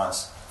several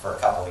months, for a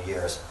couple of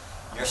years,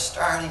 you're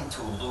starting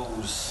to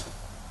lose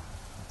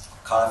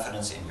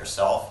confidence in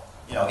yourself.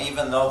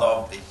 Even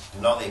though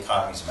the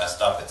economy's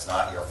messed up, it's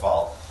not your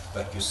fault,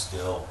 but you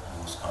still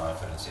lose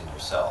confidence in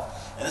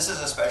yourself. And this is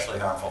especially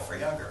harmful for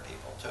younger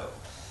people too.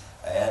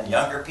 And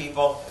younger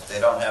people, if they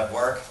don't have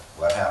work,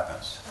 what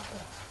happens?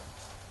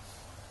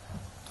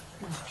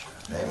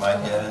 They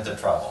might get into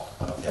trouble.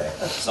 Okay,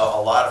 so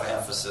a lot of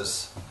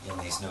emphasis in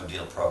these New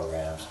Deal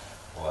programs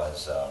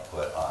was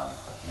put on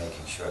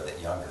making sure that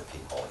younger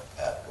people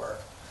had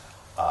work.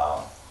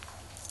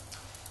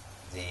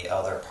 The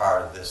other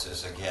part of this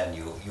is, again,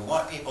 you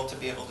want people to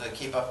be able to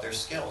keep up their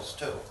skills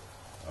too,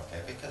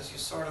 okay? Because you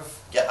sort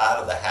of get out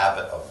of the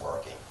habit of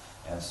working.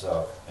 And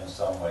so, in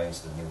some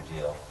ways, the New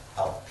Deal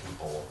helped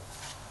people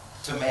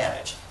to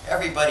manage.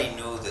 Everybody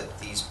knew that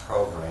these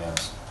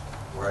programs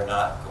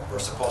were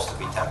supposed to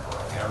be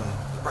temporary.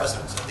 The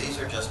president said, these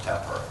are just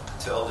temporary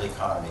until the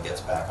economy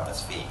gets back on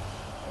its feet,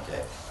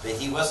 okay? But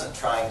he wasn't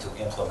trying to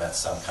implement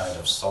some kind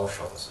of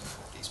socialism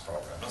with these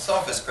programs. And some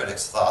of his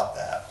critics thought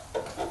that.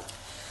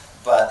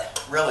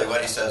 But really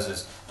what he says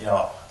is,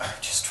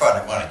 just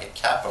want to get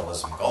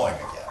capitalism going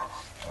again.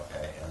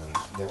 Okay, and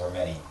there were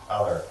many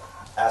other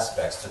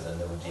aspects to the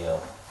New Deal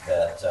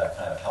that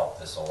kind of helped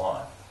this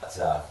along. But,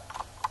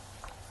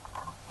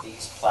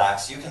 these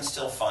plaques, you can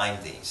still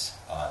find these.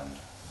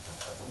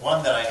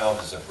 One that I know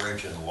is a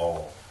bridge in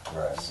Lowell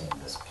where I've seen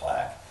this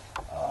plaque,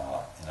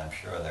 and I'm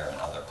sure they're in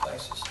other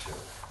places too.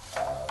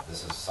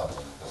 This is something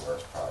that the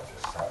Works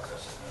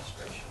Progress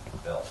Administration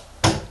built.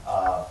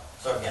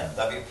 So again,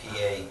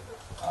 WPA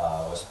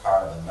was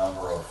part of a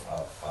number of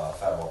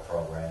federal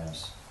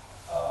programs,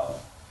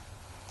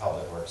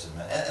 public works,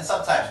 and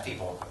sometimes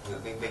people,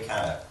 we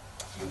kind of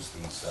use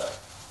these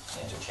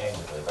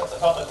interchangeably, but the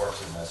Public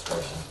Works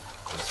Administration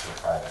is through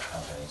private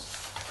companies.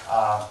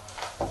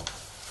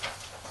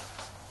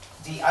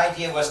 The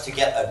idea was to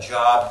get a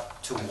job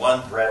to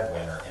one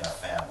breadwinner in a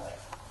family,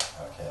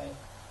 okay?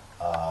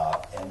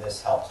 And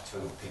this helped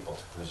people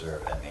to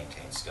preserve and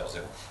maintain skills.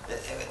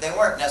 They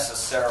weren't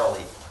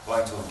necessarily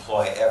going to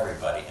employ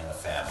everybody in a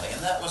family,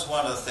 and that was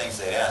one of the things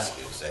they'd ask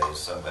you, say, is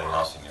somebody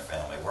else in your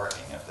family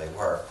working? If they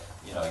were,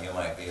 you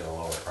might be at a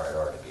lower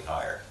priority to be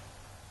hired.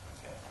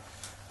 Okay.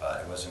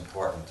 But it was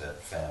important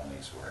that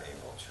families were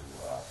able to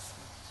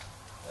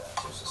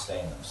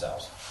sustain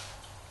themselves.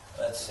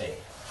 Let's see.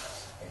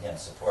 Again,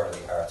 support of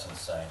the arts and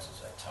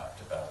sciences, I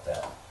talked about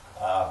that.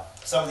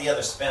 Some of the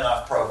other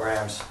spin-off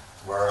programs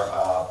were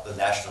the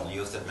National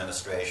Youth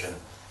Administration.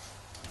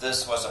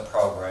 This was a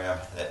program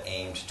that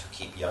aimed to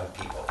keep young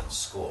people in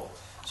school.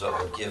 So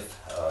it would give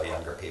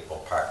younger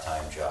people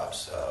part-time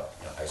jobs,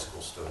 high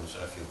school students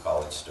and a few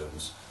college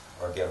students,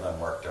 or give them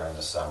work during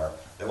the summer.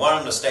 They wanted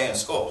them to stay in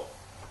school.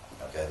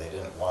 Okay, they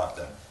didn't want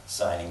them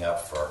signing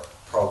up for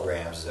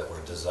programs that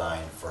were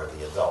designed for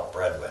the adult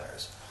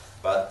breadwinners.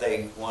 But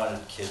they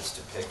wanted kids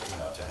to pick,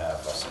 to have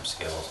some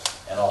skills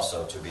and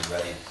also to be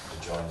ready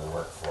to join the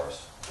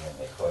workforce when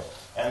they could.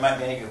 And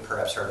many of you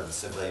perhaps heard of the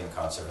Civilian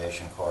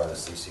Conservation Corps, the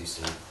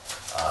CCC.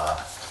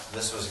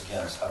 This was,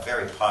 again, a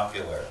very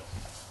popular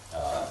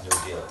New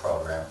Deal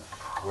program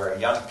where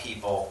young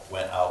people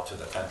went out to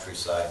the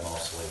countryside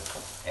mostly,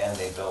 and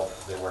they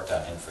worked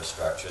on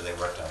infrastructure, they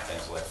worked on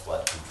things like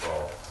flood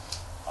control,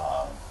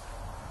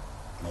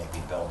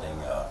 maybe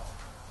building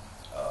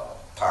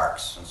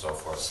parks and so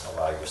forth. A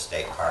lot of your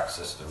state park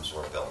systems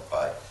were built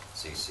by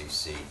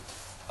CCC.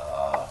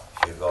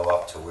 If you go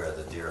up to where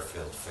the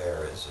Deerfield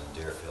Fair is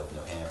in Deerfield,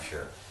 New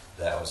Hampshire,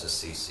 that was a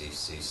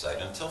CCC site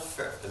and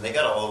they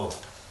got a little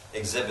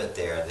exhibit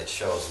there that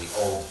shows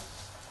the old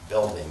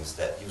buildings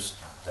that used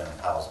to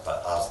house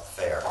the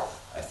fair.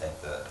 I think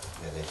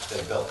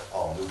they built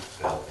all new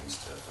buildings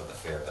for the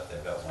fair, but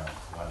they've got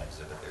one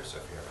exhibit there, so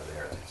if you're ever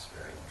there, it's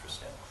very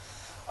interesting.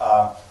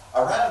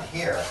 Around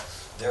here,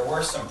 there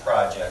were some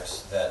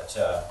projects that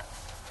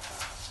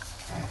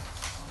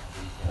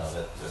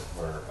that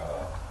were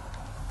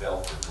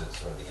built as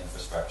sort of the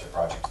infrastructure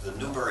project. The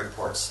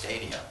Newburyport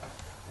Stadium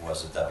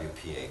was a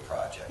WPA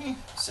project.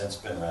 Since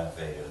been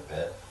renovated a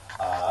bit.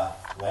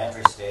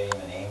 Landry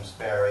Stadium in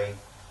Amesbury,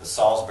 the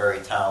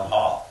Salisbury Town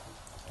Hall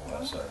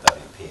was a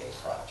WPA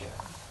project.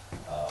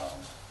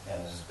 And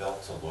it was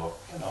built to look,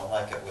 you know,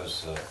 like it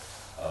was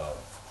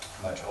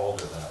much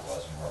older than it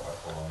was, more of a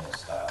colonial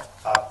style.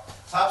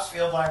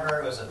 Topsfield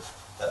Library was the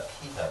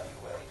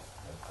PWA,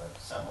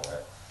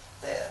 similar.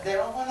 They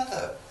are one of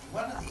the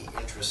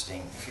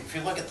interesting. If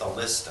you look at the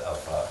list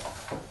of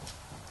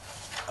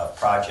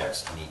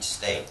projects in each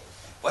state,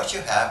 what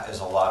you have is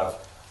a lot of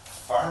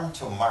farm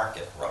to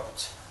market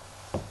roads.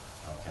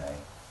 Okay,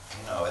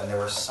 you know, and there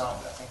were some.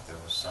 I think there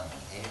was some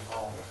in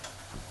Havel.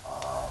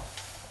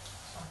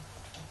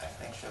 I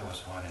think there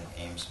was one in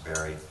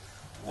Amesbury.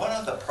 One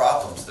of the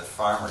problems that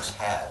farmers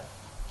had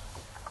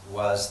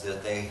was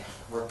that they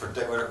were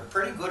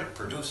pretty good at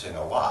producing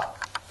a lot,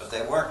 but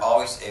they weren't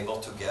always able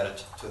to get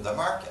it to the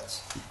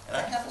markets. And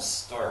I have a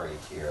story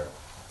here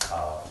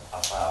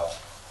about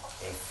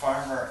a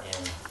farmer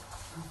in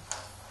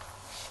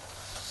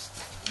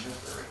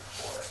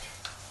Newburyport.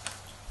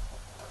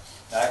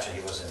 Actually,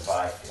 he was in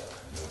Byfield in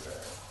Newbury.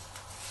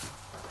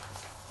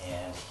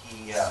 And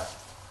he,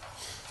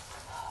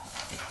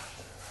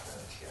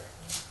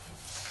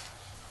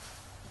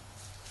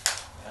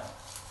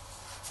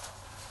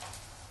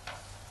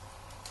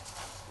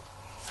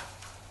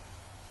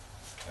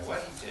 and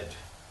what he did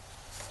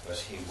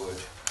was he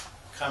would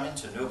come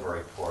into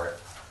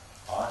Newburyport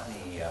on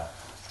the,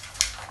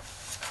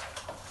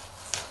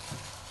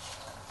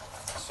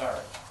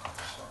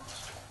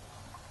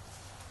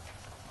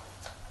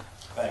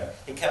 But anyway,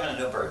 he'd come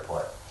into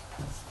Newburyport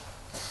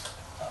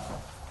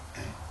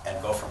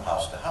and go from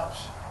house to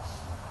house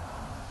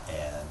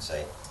and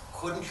say,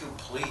 couldn't you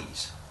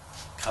please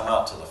come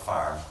out to the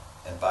farm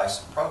and buy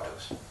some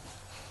produce?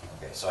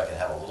 Okay, so I can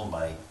have a little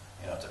money,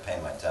 you know, to pay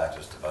my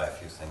taxes, to buy a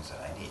few things that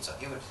I need. So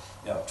he would,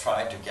 you know,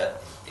 try to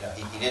get, you know,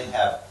 he didn't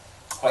have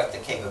quite the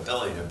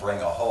capability to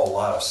bring a whole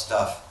lot of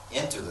stuff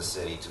into the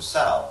city to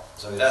sell.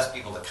 So he'd ask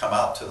people to come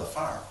out to the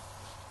farm,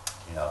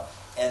 you know.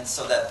 And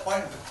so that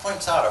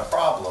points out a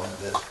problem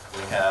that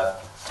we have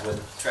with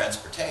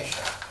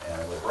transportation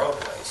and with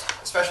roadways,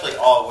 especially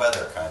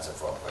all-weather kinds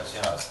of roadways.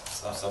 You know,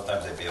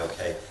 sometimes they'd be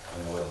okay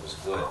when the weather was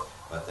good,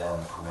 but then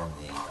when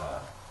the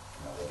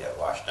they get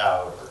washed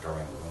out, or during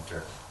the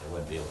winter, they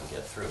wouldn't be able to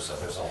get through. So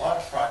there's a lot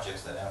of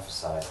projects that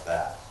emphasize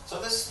that. So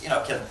this, you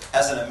know,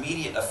 has an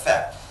immediate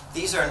effect.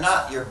 These are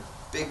not your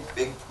big,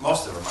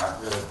 most of them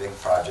aren't really big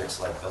projects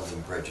like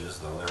building bridges,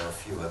 though there are a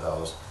few of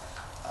those.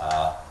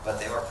 But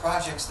they were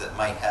projects that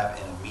might have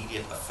an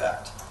immediate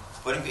effect,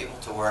 putting people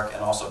to work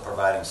and also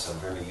providing some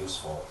very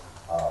useful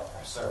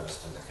service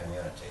to the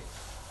community.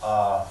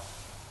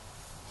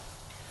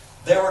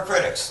 There were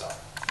critics, though,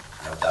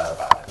 no doubt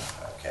about it,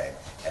 okay?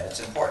 And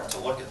it's important to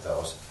look at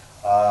those.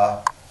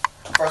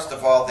 First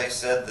of all, they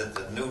said that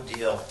the New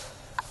Deal,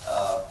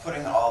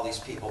 putting all these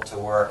people to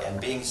work and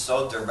being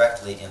so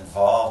directly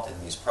involved in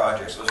these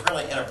projects was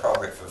really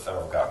inappropriate for the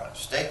federal government.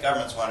 State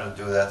governments wanted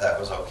to do that, that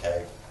was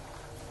okay.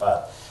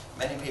 But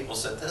many people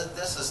said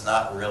this is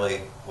not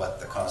really what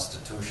the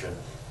Constitution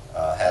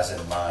has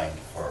in mind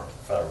for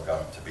federal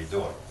government to be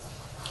doing.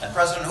 And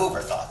President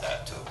Hoover thought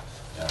that too.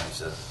 You know, he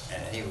said,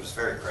 and he was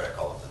very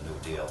critical of the New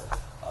Deal,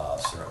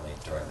 certainly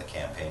during the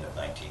campaign of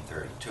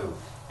 1932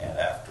 and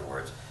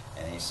afterwards.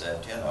 And he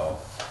said, you know,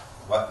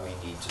 what we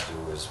need to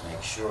do is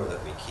make sure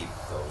that we keep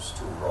those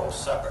two roles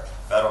separate.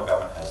 Federal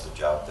government has the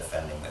job of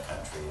defending the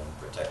country and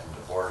protecting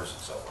the borders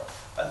and so forth,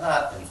 but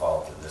not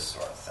involved in this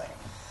sort of thing.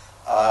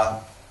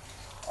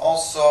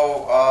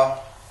 Also,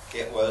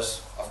 it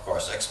was, of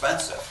course,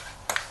 expensive.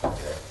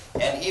 Okay?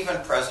 And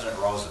even President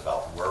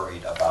Roosevelt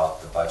worried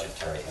about the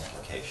budgetary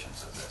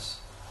implications of this.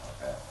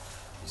 Okay?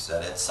 He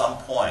said, at some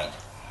point,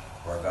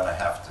 we're going to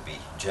have to be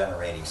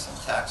generating some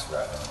tax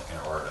revenue in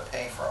order to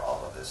pay for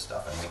all of this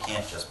stuff, and we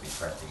can't just be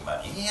printing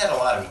money. He had a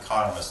lot of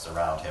economists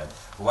around him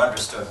who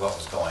understood what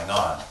was going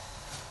on,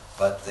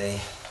 but the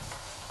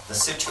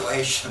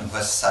situation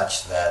was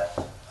such that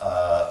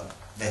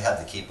they had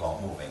to keep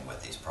on moving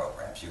with these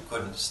programs. You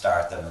couldn't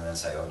start them and then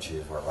say, oh,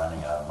 geez, we're running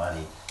out of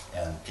money,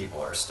 and people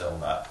are still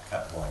not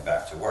going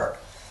back to work.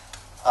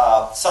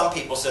 Some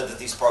people said that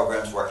these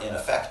programs were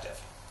ineffective,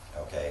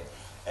 okay,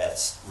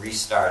 at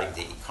restarting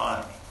the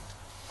economy.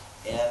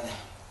 And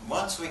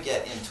once we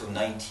get into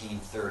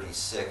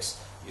 1936,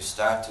 you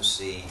start to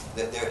see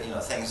that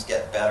things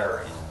get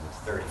better in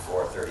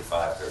 34,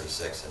 35,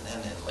 36, and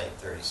then in late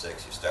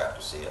 36, you start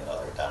to see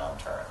another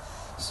downturn.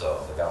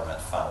 So the government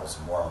funnels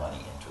more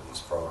money into these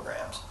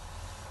programs.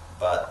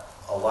 But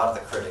a lot of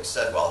the critics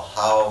said, well,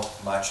 how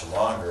much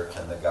longer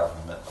can the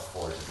government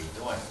afford to be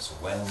doing this?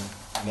 When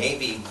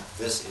maybe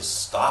this is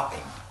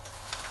stopping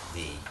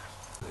the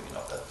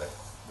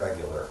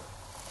regular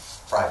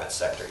private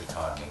sector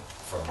economy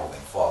from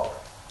moving forward.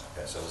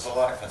 Okay, so there's a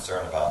lot of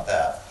concern about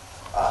that.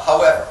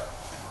 However,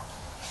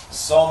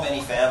 so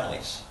many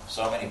families,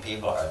 so many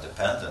people are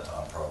dependent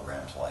on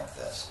programs like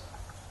this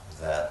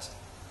that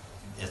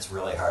it's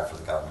really hard for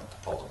the government to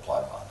pull the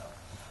plug on them.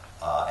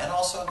 And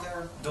also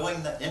they're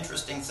doing the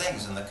interesting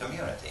things in the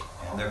community,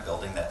 and they're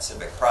building that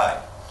civic pride.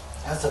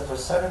 As a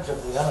percentage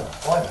of the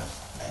unemployment,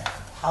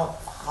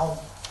 How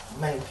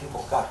many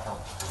people got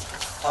help?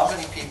 How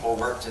many people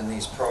worked in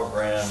these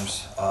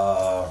programs?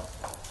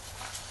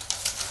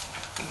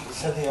 You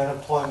said the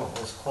unemployment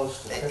was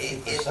close to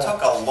 50%. It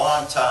took a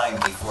long time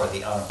before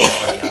the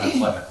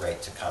unemployment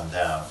rate to come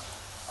down.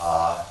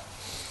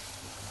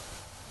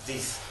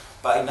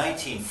 By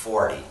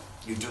 1940,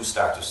 you do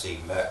start to see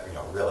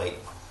really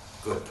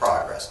good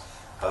progress.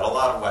 But a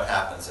lot of what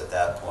happens at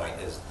that point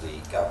is the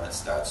government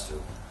starts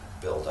to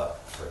build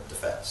up for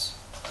defense.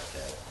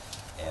 Okay,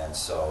 and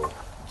so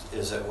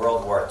is it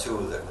World War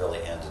II that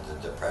really ended the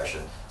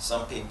Depression?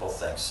 Some people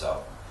think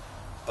so.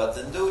 But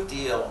the New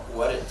Deal,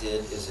 what it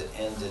did is it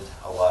ended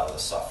a lot of the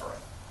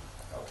suffering.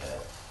 Okay,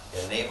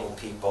 it enabled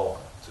people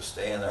to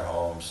stay in their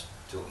homes,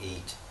 to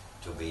eat,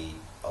 to be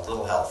a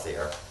little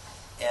healthier.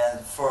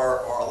 And for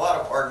a lot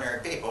of ordinary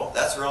people,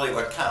 that's really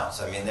what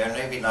counts. I mean, they're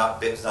maybe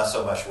not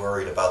so much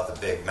worried about the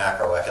big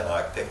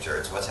macroeconomic picture.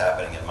 It's what's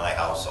happening in my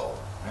household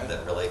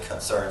that really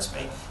concerns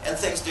me. And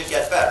things did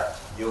get better.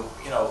 You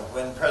know,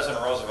 when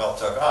President Roosevelt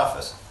took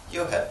office,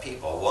 you had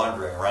people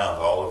wandering around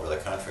all over the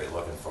country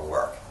looking for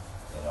work,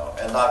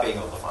 and not being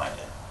able to find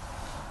it.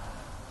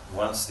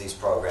 Once these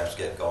programs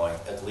get going,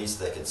 at least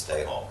they can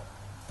stay home.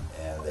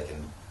 And they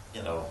can,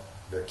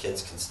 their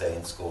kids can stay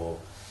in school.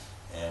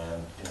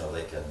 And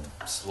they can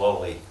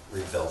slowly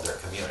rebuild their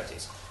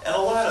communities. And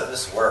a lot of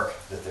this work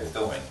that they're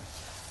doing,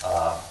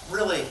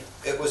 really,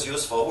 it was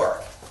useful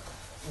work.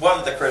 One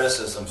of the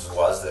criticisms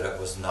was that it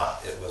was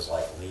not. It was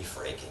like leaf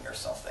raking or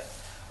something.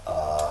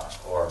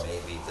 Or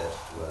maybe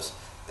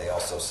they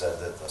also said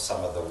that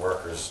some of the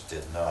workers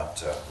did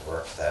not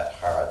work that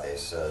hard. They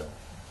said,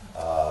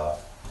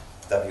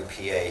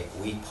 WPA,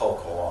 we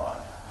poke along.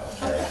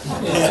 Okay,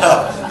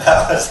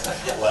 that was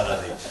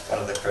one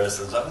of the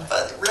criticisms.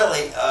 But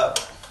really,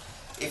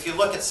 if you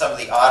look at some of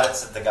the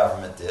audits that the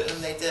government did,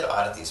 and they did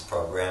audit these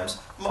programs,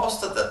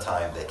 most of the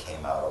time they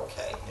came out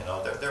okay.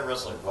 There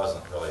really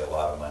wasn't really a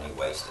lot of money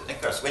wasted. And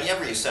of course,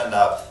 whenever you send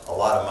out a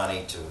lot of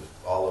money to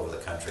all over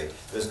the country,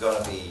 there's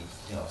going to be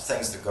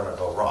things that are going to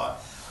go wrong.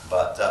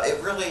 But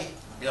it really,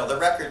 the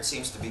record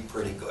seems to be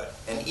pretty good,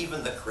 and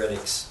even the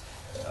critics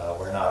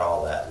were not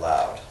all that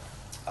loud.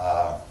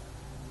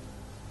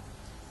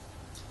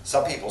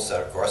 Some people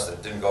said, of course, that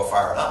it didn't go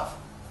far enough.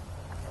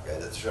 Okay,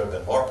 that there should have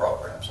been more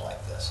programs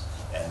like this,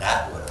 and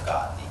that would have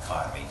gotten the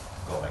economy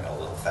going a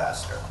little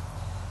faster.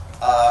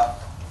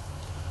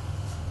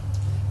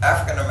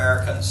 African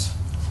Americans,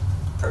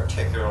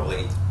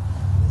 particularly,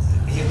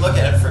 you look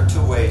at it from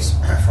two ways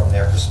from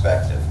their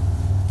perspective.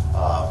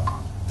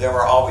 There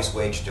were always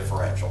wage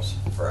differentials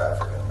for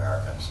African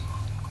Americans,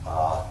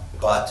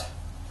 but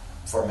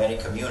for many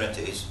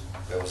communities,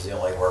 it was the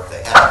only work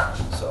they had.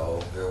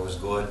 So there was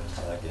good,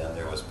 and again,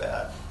 there was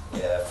bad.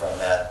 Yeah,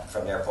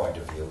 from their point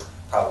of view,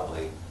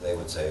 probably they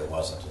would say it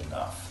wasn't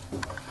enough.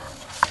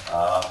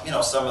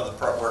 Okay. Some of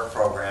the work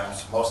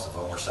programs, most of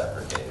them were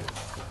segregated.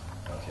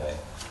 Okay.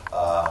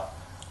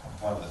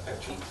 One of the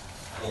pictures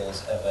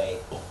is of a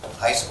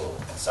high school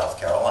in South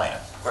Carolina.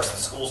 Of course, the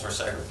schools were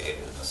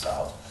segregated in the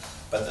South,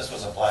 but this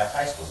was a black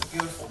high school. It's a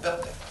beautiful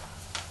building.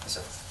 I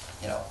said,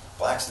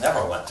 blacks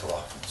never went to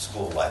a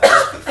school like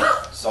this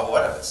before, so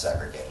what if it's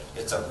segregated?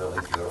 It's a really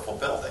beautiful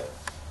building.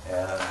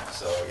 And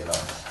so,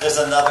 there's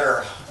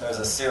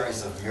a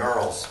series of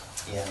murals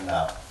in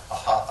a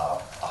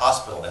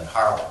hospital in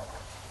Harlem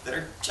that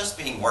are just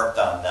being worked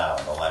on now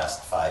in the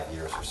last 5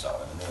 years or so.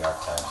 And the New York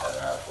Times had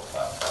an article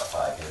about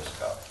 5 years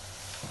ago.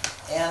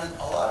 And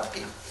a lot of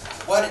people,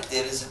 what it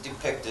did is it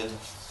depicted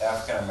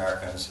African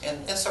Americans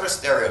in sort of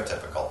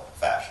stereotypical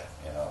fashion,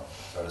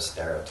 sort of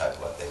stereotype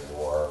what they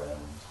wore, and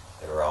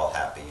they were all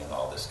happy and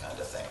all this kind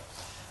of thing.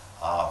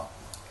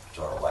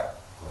 Sort of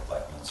looked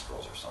like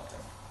minstrels or something.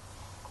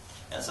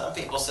 And some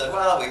people said,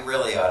 well, we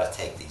really ought to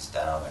take these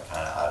down. They're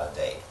kind of out of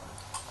date.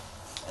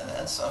 And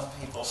then some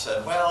people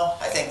said, well,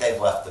 I think they've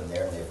left them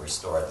there and they've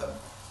restored them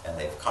and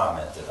they've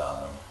commented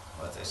on them.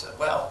 But they said,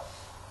 well,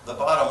 the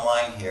bottom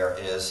line here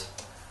is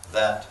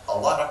that a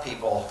lot of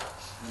people,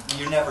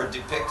 you never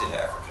depicted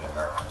African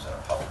Americans in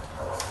a public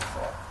mural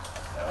before.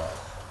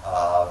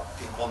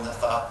 People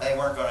thought they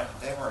weren't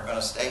going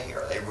to stay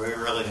here. We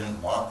really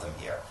didn't want them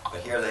here.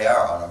 But here they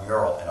are on a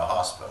mural in a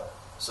hospital.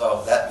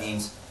 So that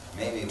means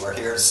maybe we're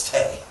here to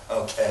stay,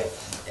 okay,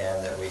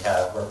 and that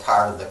we're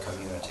part of the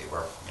community.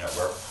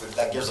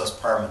 That gives us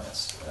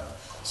permanence,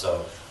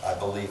 So I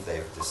believe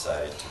they've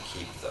decided to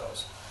keep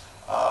those.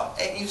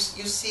 And you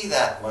see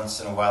that once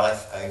in a while.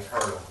 I've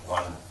heard of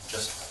one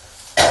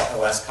just the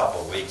last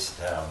couple of weeks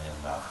down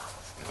in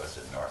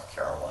North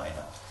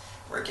Carolina,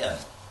 where again,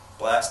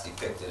 blacks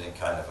depicted in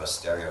kind of a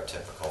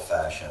stereotypical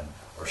fashion,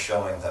 or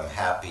showing them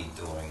happy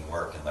doing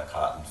work in the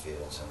cotton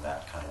fields and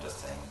that kind of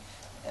thing.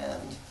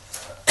 And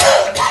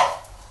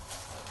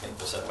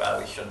people said, well,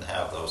 we shouldn't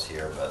have those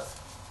here, but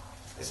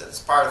they said it's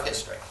part of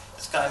history.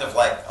 It's kind of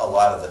like a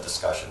lot of the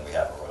discussion we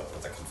have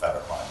with the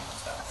Confederate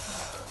monuments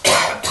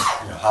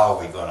now. How are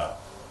we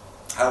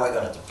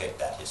going to depict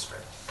that history?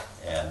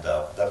 And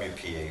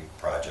WPA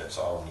projects,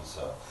 all these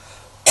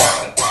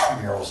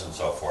murals and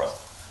so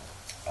forth,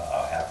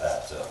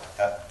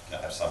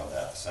 have some of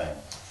that the same.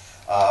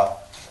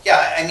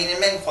 Yeah, I mean, in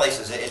many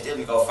places, it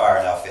didn't go far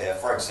enough.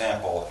 For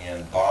example,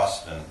 in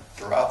Boston,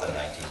 throughout the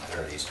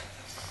 1930s,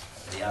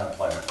 the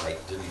unemployment rate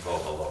didn't go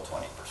below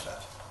 20%.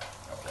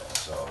 Okay,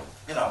 so,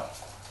 you know,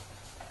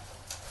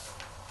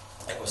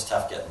 it was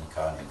tough getting the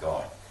economy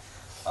going.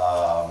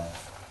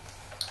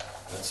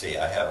 Let's see,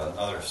 I have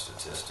another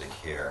statistic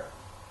here.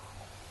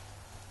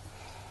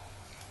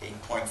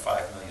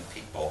 8.5 million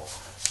people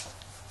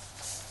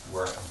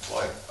were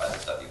employed by the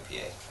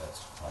WPA.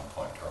 That's one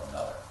point or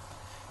another.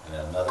 And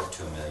then another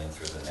 2 million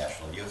through the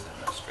National Youth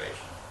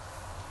Administration.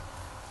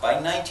 By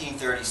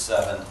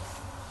 1937,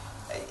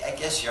 I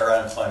guess your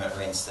unemployment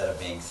rate, instead of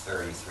being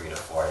 33 to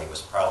 40,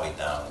 was probably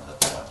down in the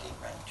 20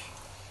 range.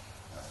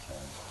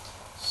 Okay.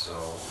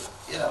 So,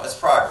 you know, it's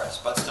progress,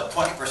 but still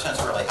 20%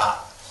 is really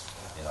high,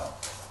 you know,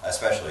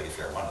 especially if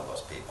you're one of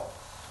those people.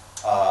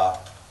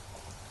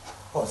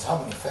 Well, it's how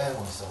many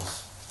families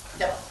those.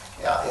 Yeah,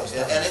 yeah,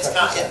 and it's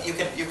not, you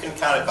can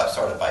count it by,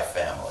 sort of by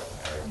family.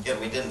 Again,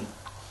 we didn't.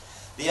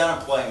 The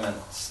unemployment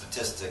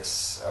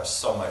statistics are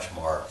so much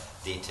more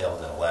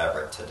detailed and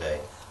elaborate today,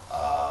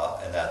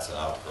 and that's an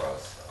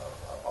outgrowth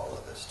of all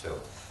of this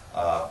too.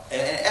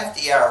 And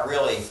FDR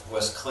really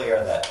was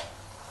clear that,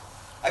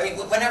 I mean,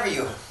 whenever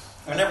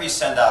you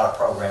send out a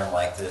program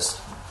like this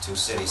to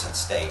cities and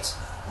states,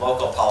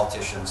 local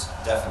politicians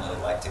definitely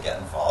like to get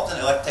involved,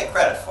 and they like to take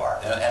credit for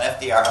it. And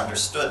FDR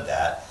understood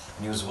that,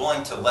 and he was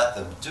willing to let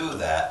them do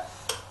that.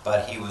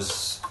 But he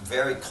was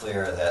very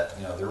clear that,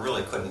 you know, there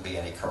really couldn't be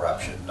any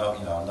corruption,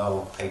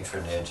 no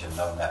patronage and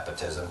no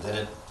nepotism. Did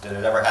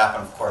it ever happen?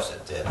 Of course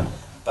it did.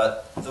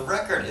 But the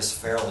record is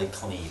fairly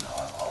clean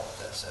on all of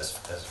this, as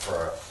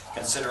for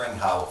considering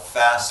how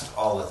fast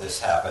all of this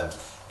happened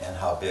and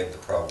how big the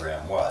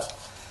program was.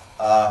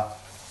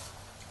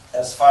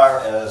 As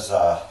far as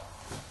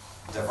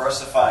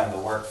diversifying the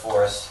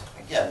workforce,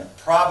 again,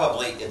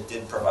 probably it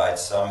did provide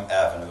some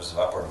avenues of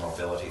upward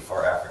mobility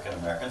for African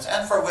Americans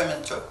and for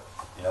women too.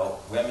 You know,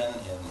 women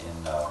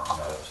in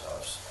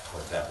for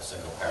example,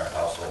 single-parent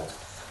households,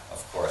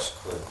 of course,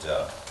 could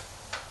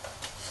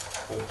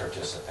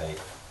participate.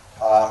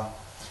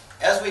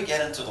 As we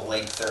get into the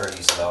late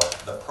 30s,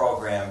 though, the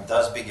program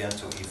does begin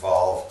to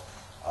evolve.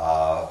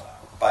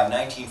 By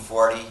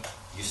 1940,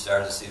 you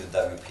started to see the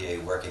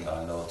WPA working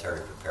on military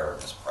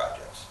preparedness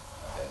projects.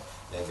 Okay?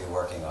 They'd be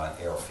working on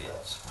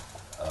airfields.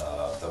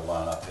 The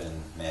one up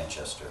in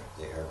Manchester,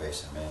 the air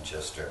base in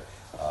Manchester,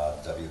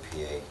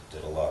 WPA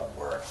did a lot of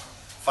work.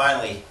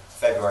 Finally,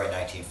 February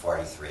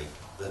 1943,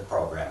 the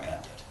program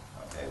ended,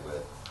 okay,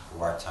 with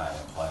wartime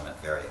employment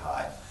very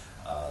high.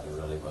 There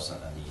really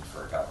wasn't a need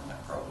for a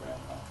government program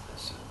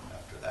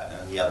after that.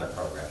 And the other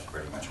programs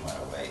pretty much went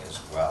away as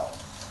well,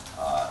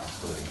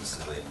 including the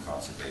Civilian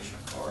Conservation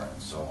Corps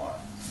and so on.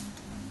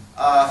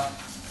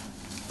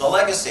 The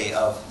legacy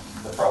of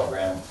the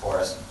program, of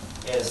course,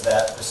 is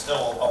that there's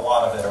still a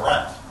lot of it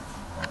around,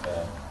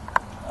 okay?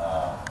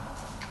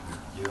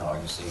 You know,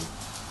 you see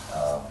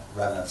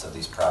remnants of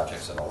these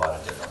projects in a lot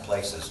of different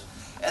places.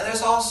 And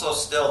there's also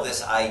still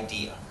this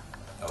idea,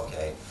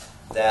 okay,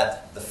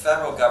 that the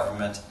federal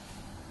government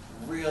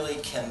really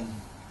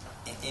can,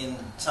 in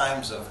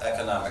times of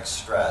economic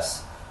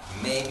stress,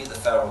 maybe the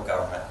federal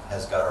government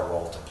has got a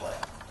role to play,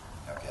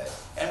 okay?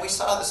 And we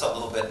saw this a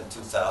little bit in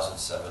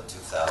 2007,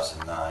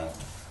 2009,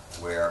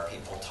 where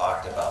people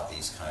talked about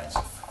these kinds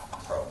of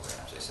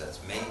programs. They said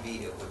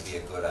maybe it would be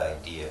a good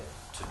idea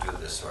to do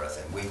this sort of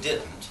thing. We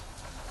didn't.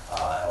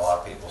 And a lot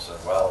of people said,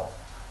 well,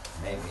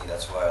 maybe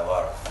that's why a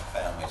lot of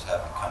families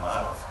haven't come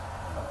out of,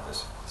 you know,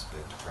 this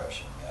big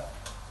depression yet.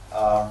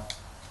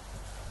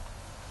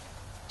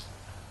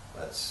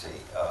 Let's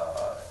see.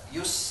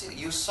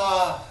 You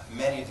saw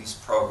many of these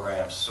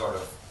programs sort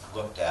of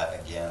looked at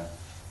again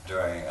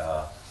during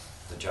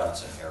the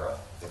Johnson era,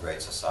 the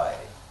Great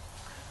Society.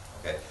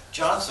 Okay,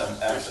 Johnson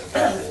actually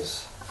got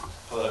his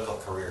political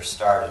career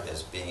started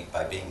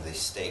by being the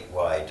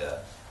statewide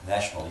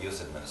National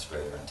Youth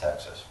Administrator in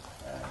Texas.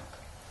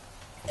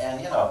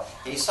 And, you know,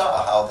 he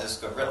saw how this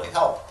could really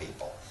help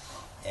people.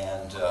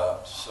 And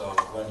so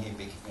when he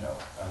became, you know,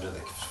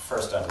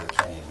 first under the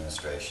Kennedy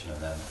administration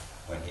and then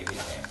when he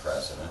became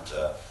president,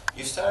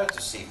 you started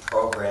to see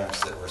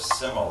programs that were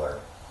similar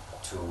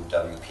to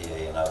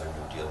WPA and other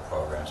New Deal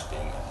programs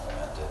being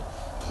implemented.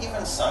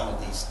 Even some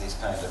of these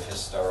kinds of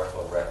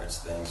historical records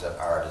things and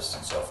artists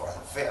and so forth.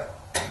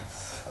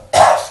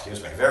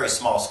 Very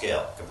small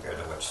scale compared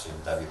to what you see in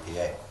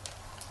WPA.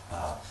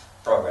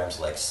 Programs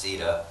like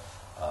CETA,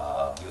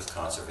 Youth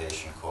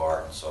Conservation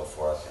Corps, and so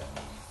forth in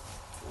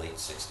the late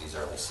 60s,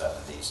 early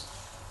 70s.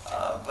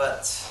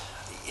 But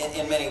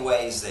in many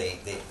ways, they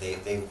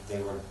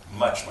were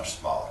much, much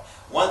smaller.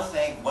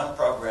 One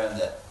program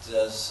that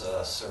does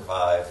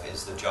survive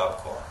is the Job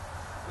Corps,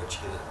 which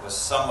was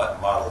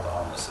somewhat modeled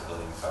on the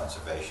Civilian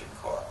Conservation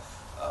Corps.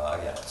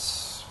 Again,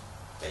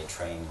 they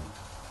train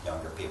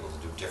younger people to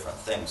do different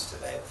things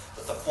today.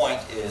 But the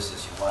point is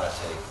you want to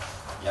take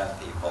young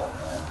people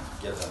and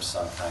give them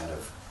some kind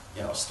of,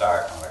 you know,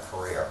 start on a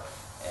career.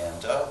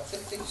 And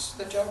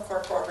the Job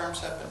Corps programs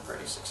have been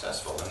pretty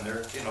successful, and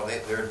they're, you know,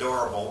 they're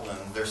durable,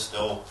 and they're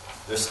still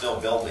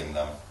building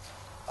them.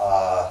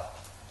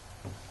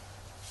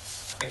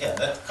 Again,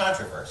 that's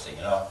controversy,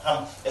 you know,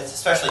 it's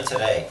especially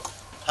today.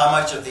 How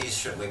much of these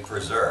should we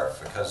preserve?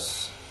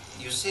 Because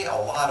you see a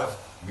lot of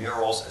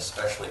murals,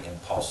 especially in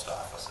post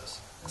offices.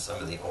 In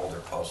some of the older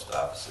post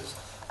offices,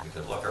 you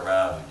could look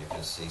around and you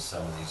can see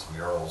some of these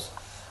murals,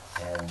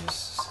 and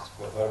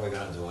what are we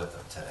going to do with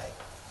them today?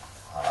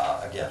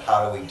 Again,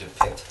 how do we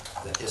depict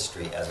the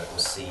history as it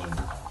was seen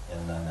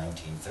in the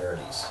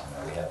 1930s? You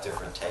know, we have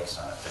different takes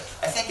on it.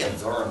 I think in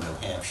Durham, New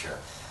Hampshire,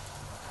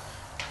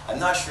 I'm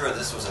not sure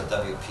this was a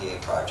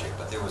WPA project,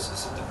 but there was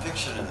this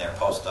depiction in their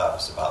post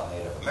office about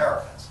Native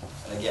Americans.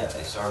 And again,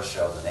 they sort of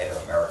show the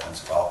Native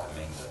Americans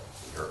welcoming the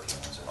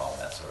Europeans and all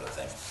that sort of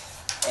thing.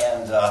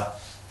 And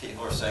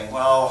people are saying,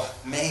 well,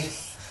 maybe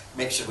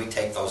should we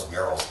take those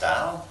murals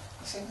down?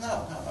 I say,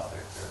 no,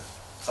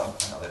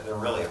 they're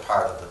really a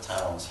part of the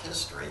town's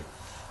history.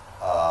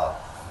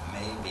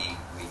 Maybe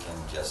we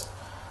can just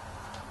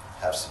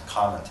have some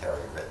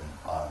commentary written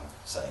on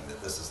saying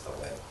that this is the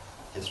way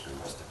history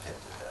was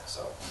depicted.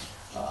 So,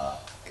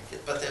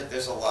 but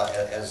there's a lot, a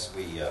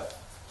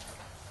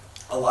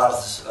lot of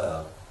this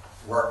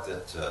work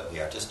that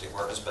the artistic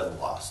work has been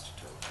lost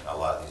too. You know, a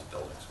lot of these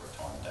buildings were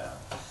torn down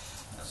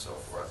and so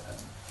forth. And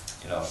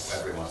you know,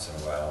 every once in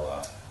a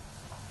while,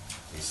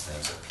 these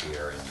things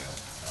appear, and you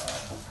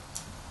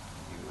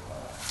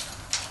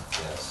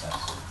get a sense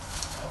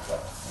of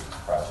what these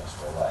projects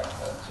were like.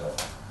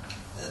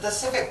 But the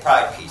civic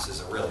pride piece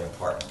is a really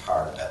important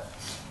part of it.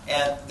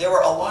 And there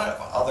were a lot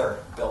of other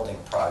building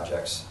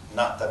projects,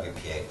 not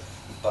WPA,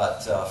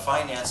 but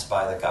financed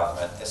by the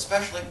government,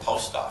 especially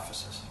post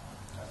offices.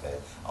 Okay,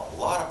 a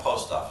lot of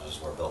post offices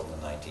were built in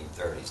the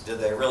 1930s. Did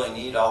they really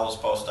need all those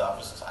post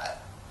offices?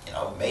 You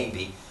know,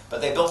 maybe,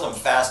 but they built them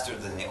faster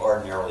than they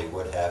ordinarily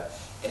would have,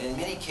 and in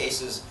many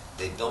cases,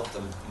 they built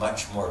them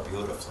much more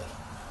beautifully.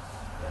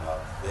 You know,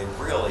 they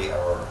really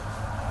are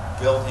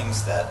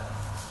buildings that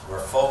were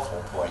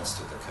focal points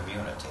to the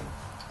community.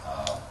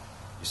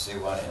 You see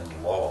one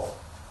in Lowell,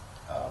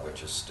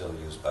 which is still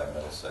used by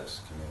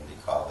Middlesex Community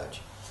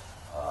College.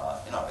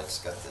 You know, it's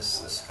got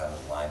this kind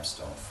of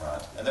limestone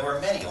front, and there were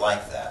many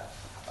like that.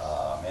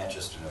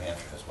 Manchester, New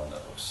Hampshire has one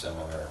that looks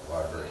similar.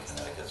 Waterbury,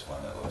 Connecticut's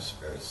one that looks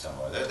very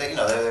similar. They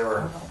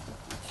were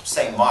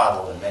same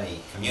model in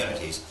many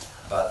communities,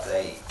 but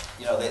they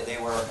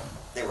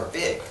were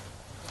big,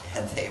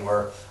 and they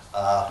were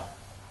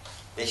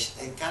they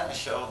kind of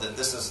showed that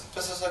this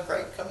is a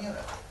great community.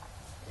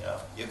 You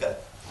know,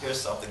 here's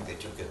something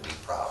that you could be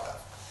proud of.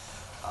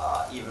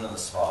 Even in the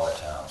smaller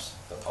towns,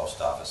 the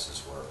post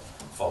offices were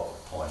focal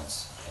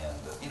points, and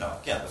you know,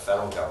 again, the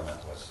federal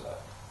government was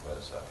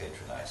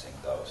patronizing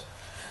those.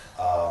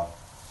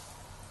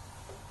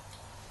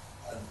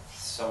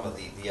 Some of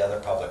the other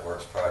public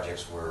works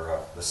projects were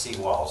the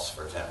seawalls,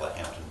 for example, at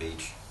Hampton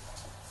Beach.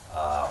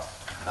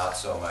 Not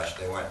so much.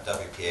 They weren't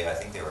WPA. I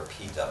think they were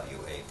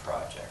PWA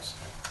projects.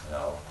 You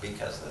know,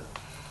 because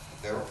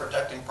they were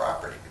protecting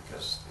property.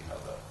 Because you know,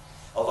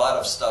 a lot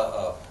of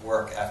stuff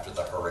work after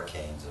the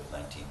hurricanes of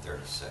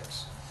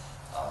 1936.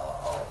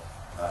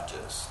 Not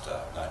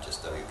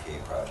just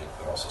WPA projects,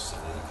 but also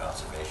civilian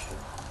conservation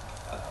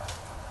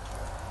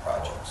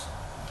projects.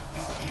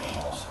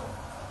 Also,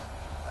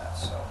 that.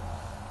 So,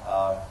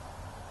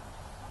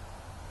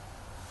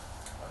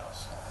 what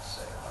else can I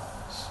say about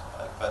this?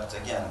 But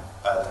again,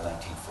 by the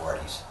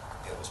 1940s,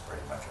 it was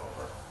pretty much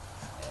over,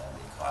 and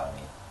the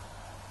economy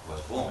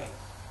was booming.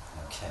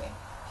 Okay,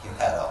 you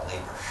had a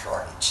labor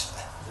shortage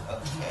then.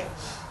 Okay,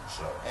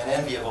 so an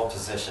enviable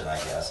position, I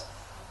guess,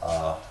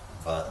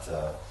 but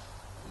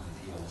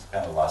you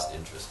kind of lost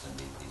interest in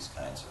these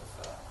kinds of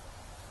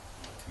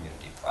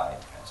community pride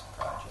kinds of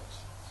projects.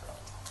 So,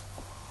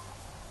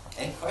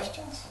 any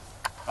questions,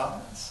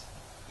 comments?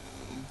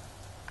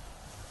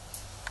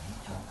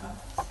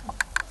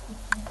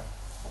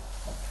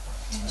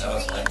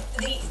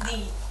 Did you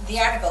read the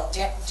article?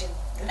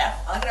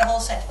 I'll get a whole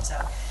sentence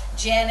out.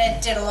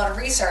 Janet did a lot of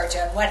research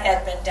on what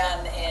had been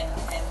done in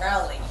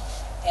Rowley,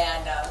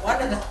 and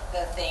one of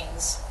the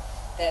things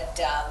that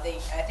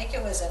I think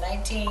it was a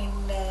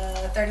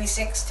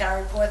 1936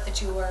 town report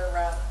that you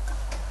were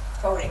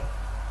quoting,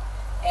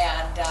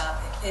 and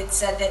it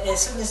said that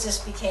as soon as this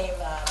became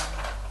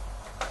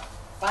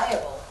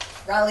viable,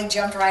 Rowley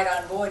jumped right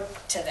on board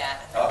to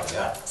that. Oh,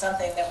 yeah.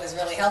 Something that was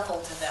really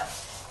helpful to them,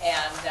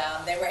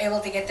 and they were able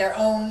to get their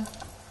own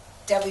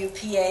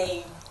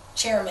WPA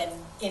chairman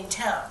in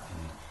town,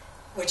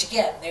 which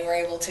again, they were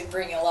able to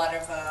bring a lot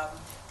of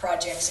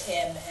projects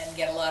in and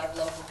get a lot of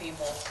local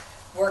people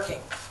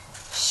working.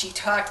 She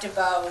talked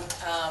about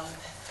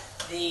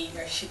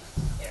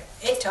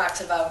it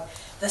talks about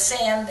the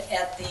sand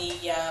at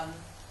the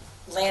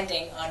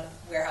landing on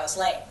Warehouse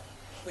Lane,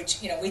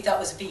 which we thought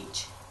was a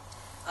beach.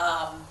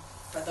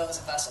 For those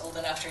of us old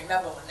enough to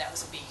remember when that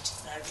was a beach,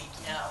 it's not a beach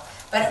now.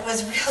 But it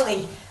was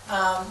really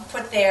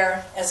put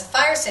there as a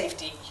fire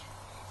safety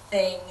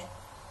thing.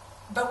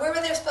 But where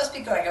were they supposed to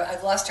be going?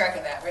 I've lost track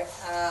of that.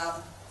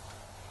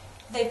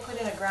 They put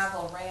in a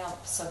gravel ramp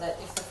so that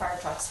if the fire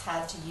trucks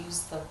had to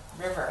use the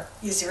river,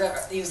 Use the river,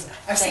 I've they,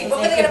 seen,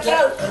 what were they they gonna could put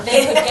get, out?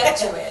 they could get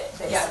to it. Yeah,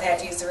 they basically. had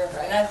to use the river,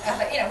 and I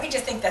thought, we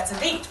just think that's a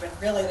beach, but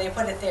really they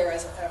put it there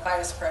as a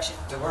fire suppression.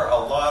 There were a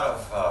lot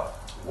of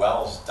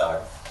wells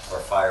dug for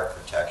fire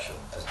protection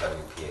as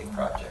WPA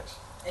projects.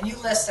 And you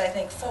list, I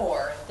think,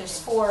 4. There's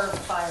 4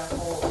 fire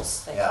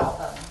holes, they Yeah, call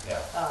them. yeah,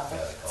 Uh, yeah, they call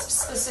them fire.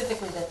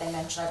 Specifically that they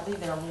mentioned, I believe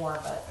there are more,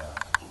 but.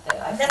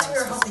 And that's what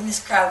we were hoping this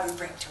crowd would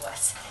bring to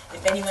us,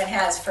 if anyone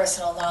has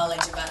personal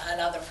knowledge about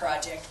another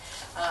project.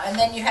 And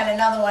then you had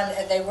another one,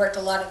 they worked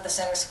a lot at the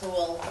center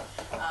school,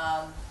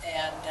 and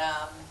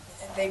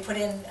they put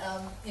in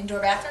indoor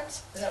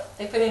bathrooms? Is that-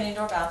 They put in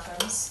indoor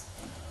bathrooms,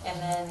 and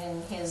then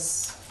in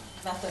his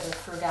method of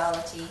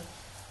frugality,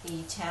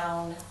 the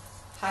town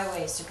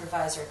highway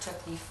supervisor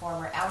took the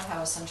former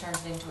outhouse and turned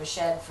it into a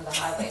shed for the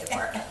highway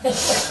department.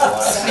 Use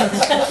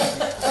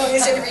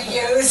and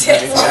reuse.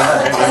 And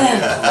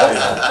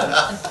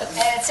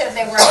it said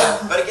they were,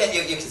 But again,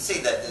 you can see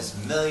that there's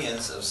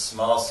millions of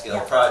small-scale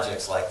Yeah.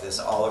 projects like this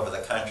all over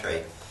the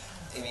country.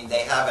 I mean,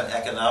 they have an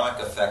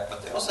economic effect,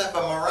 but they also have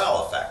a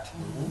morale effect.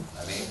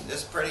 I mean,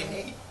 it's pretty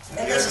neat.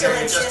 And You're they still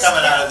just exist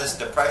coming out now. of this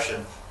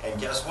depression, and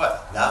guess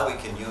what? Now we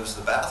can use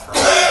the bathroom.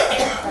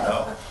 You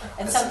know?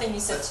 And It's- something you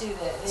said too,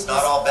 that It's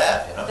not all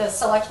bad, you know? the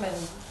selectmen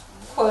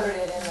quoted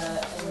it in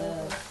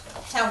the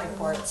town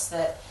reports,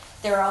 that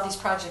there are all these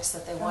projects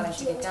that they wanted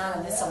to get done,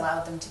 and this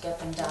allowed them to get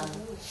them done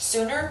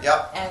sooner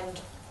Yep. and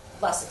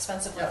less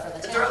expensively for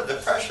the During town. the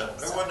depression,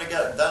 we wouldn't have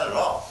got it done at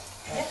all.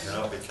 You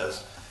know,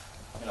 because,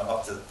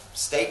 up to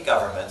state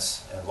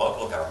governments and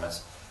local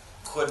governments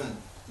couldn't,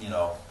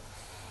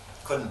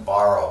 couldn't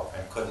borrow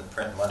and couldn't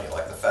print money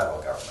like the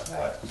federal government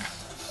would.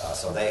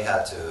 So they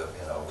had to,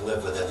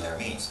 live within their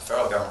means. The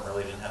federal government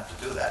really didn't have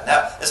to do that.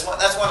 Now, that's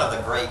one of the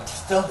great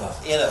Still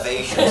doesn't.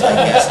 innovations, I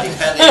guess,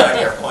 depending on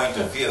your point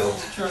of view,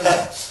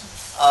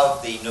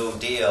 of the New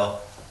Deal,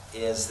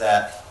 is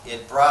that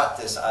it brought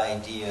this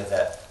idea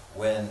that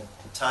when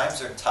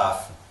times are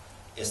tough,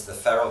 it's the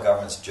federal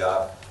government's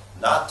job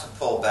not to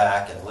pull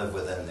back and live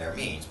within their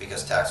means,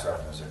 because tax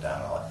revenues are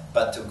down and all that,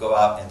 but to go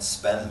out and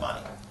spend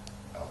money,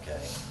 okay,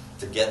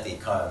 to get the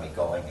economy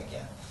going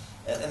again.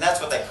 And that's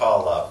what they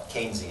call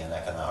Keynesian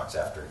economics,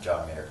 after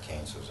John Maynard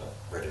Keynes was a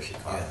British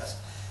economist.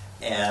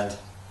 And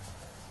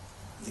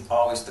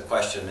always the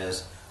question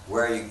is,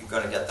 where are you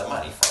going to get the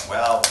money from?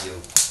 Well, you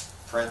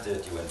print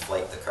it, you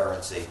inflate the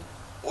currency,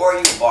 or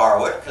you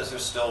borrow it, because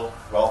there's still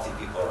wealthy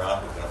people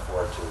around who can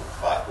afford to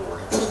buy, who are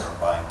interested in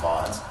buying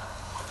bonds.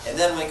 And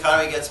then when the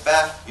economy gets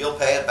back, you'll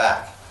pay it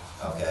back,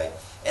 okay?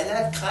 And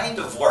that kind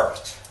of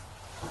worked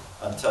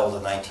until the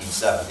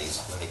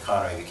 1970s, when the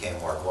economy became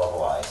more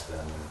globalized and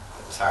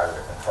it was harder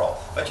to control.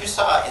 But you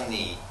saw in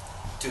the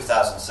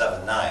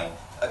 2007-9,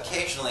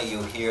 occasionally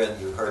you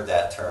heard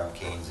that term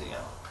Keynesian.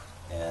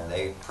 And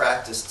they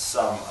practiced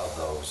some of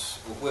those,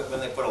 when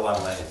they put a lot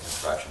of money in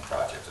construction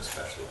projects,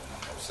 especially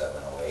in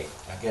 07, 08.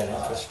 Again,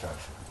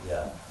 infrastructure.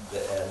 Yeah,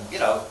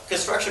 and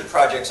construction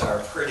projects are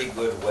a pretty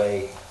good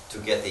way to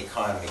get the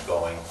economy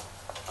going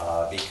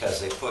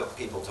because they put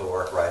people to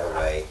work right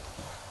away.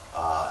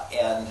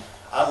 And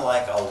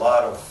unlike a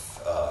lot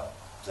of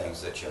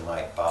things that you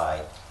might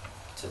buy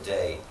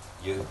today,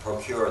 you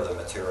procure the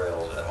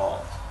materials at home.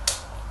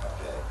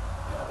 Okay,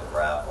 the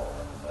gravel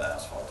and the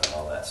asphalt and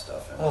all that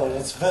stuff. And Oh,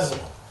 it's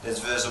visible. it's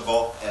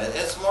visible and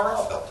it's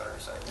morale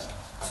builders. Yeah,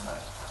 it's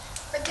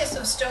nice. Weren't there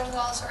some stone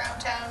walls around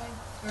town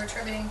you were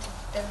attributing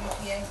to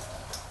WPA?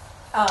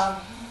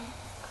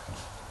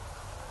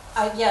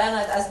 Yeah,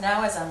 and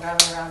as I'm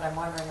driving around, I'm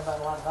wondering about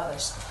a lot of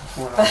others.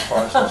 One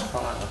on Parsons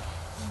Corner,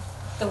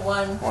 The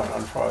one, one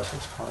on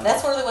Parsons Corner.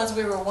 that's one of the ones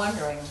we were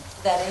wondering,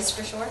 that is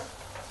for sure?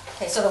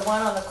 Okay, so the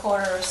one on the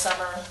corner of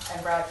Summer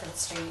and Bradford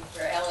Street.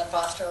 Where Ellen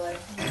Foster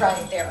lived?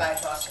 Right. There by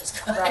Foster's.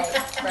 Right,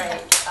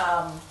 right.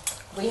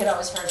 We had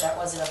always heard that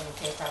was a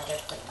WPA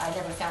project, but I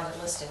never found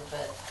it listed,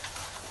 but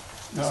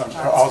No,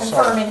 it's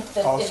confirming that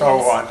it also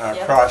is. on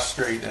Yep. Cross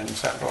Street and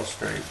Central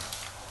Street.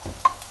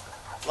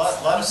 A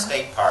lot of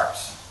state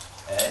parks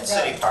and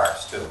city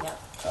parks too. Yep.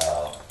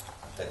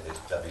 The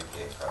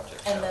WPA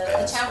project. And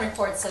the town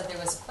report said there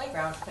was a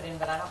playground put in,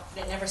 but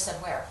it never said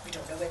where. We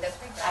don't know where that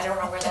playground. I don't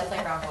know where that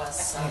playground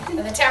was, so.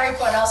 And the town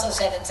report also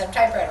said in some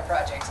typewriter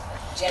projects.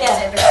 Jen Yeah.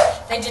 said,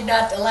 but they did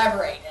not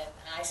elaborate. And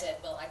I said,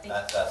 well, I think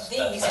That's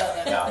these are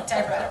yeah. the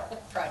typewriter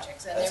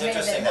projects. And That's there may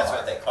have interesting, been that's more.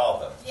 what they call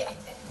them. Yeah,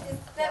 is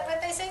that what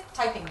they say?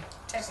 Typing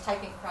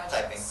Typing. projects.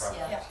 Typing projects.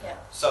 Yeah. Yeah.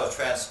 So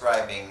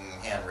transcribing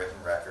handwritten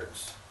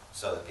records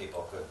so that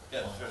people could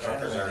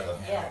preserve them.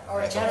 Yeah,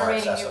 or Make them more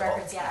generating new accessible.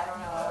 records, yeah, I don't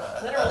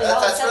know. Literally,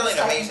 all it That's says really is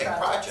an typing amazing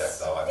projects. project,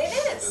 though. I mean, It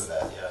to is. do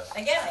that, yeah.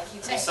 Again, I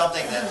keep saying. It's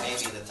something that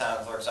maybe the town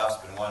clerk's office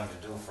has been wanting to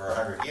do for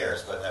 100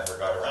 years, but never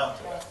got around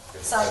to it.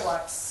 Right.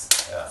 Sidewalks.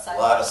 Yeah, a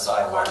lot of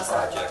sidewalk A lot of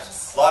projects,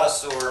 sidewalks. a lot of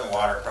sewer and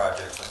water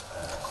projects in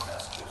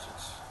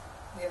Massachusetts.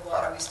 We have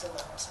water, we still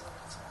don't have sewer.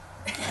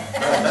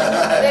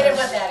 They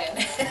didn't put that in.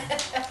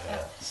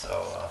 Yeah,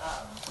 so,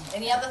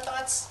 Any other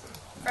thoughts,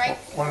 Frank?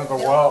 One of the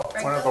Bill?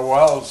 Frank one of Bill? the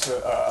wells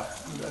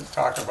that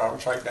talk about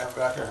was right down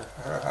back of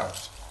her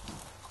house.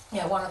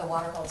 Yeah, one of the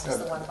water holes is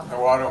the one behind. The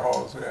water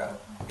holes, yeah.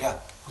 Yeah.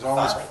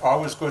 There's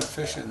always good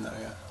fishing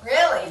there.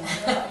 Really?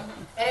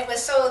 And it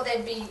was so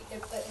they'd be,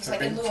 it was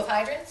like in lieu of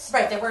hydrants?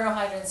 Right, there were no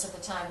hydrants at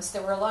the time, so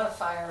there were a lot of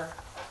fire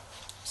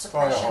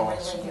suppression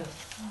holes. related,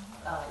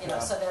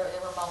 so there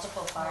were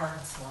multiple fire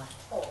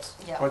holes,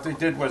 yeah. What they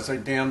did was they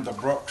dammed the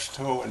brooks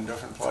too in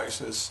different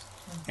places,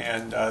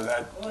 and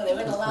that Oh, they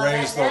wouldn't allow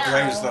raised that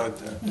now.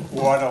 the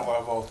water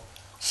level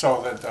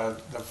so that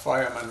the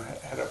firemen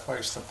had a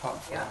place to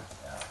pump from. Yeah.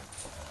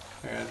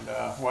 And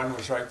one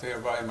was right there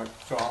by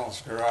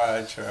McDonald's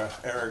garage,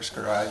 Eric's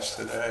garage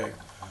today.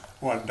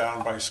 One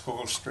down by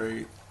School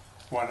Street,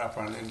 one up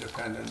on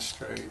Independence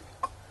Street.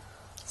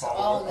 So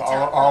all in the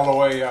town all park. the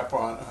way up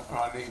on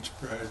each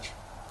bridge.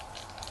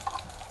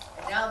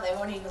 And now they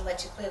won't even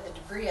let you clear the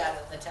debris out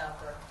of the town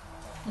park.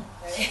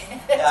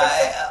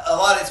 Yeah, a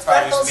lot of these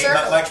projects Full would be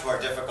circle. much more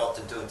difficult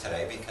to do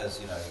today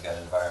because, you got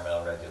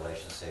environmental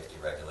regulations, safety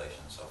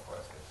regulations, and so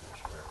forth,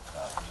 which we're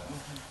not.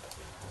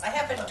 I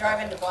happened to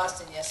drive into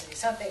Boston yesterday,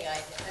 something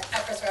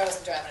first of all, I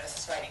wasn't driving, I was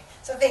just riding,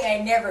 something I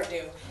never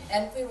do.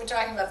 And we were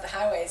talking about the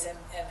highways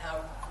and how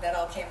that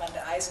all came under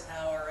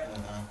Eisenhower, and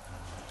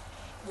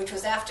which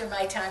was after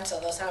my time, so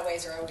those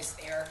highways are always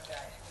there.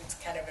 It's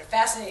kind of a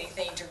fascinating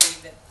thing to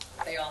read that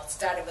they all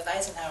started with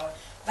Eisenhower.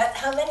 But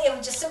how many of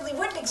them just simply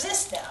wouldn't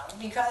exist now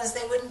because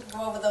they wouldn't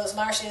go over those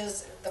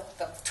marshes.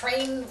 The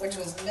train, which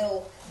was in the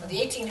middle of the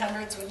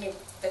 1800s, wouldn't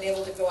have been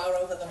able to go out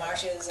over the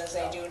marshes as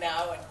they do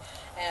now.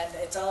 And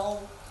it's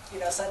all,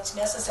 such A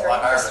necessary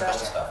lot harder to build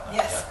infrastructure. stuff now.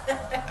 Yes. Yeah.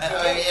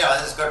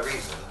 And, there's good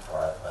reason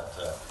for it, but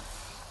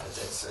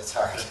it's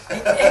hard.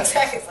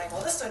 Exactly. It's like,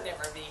 well, this would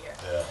never be here.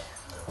 Yeah.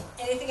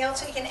 Anything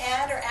else we can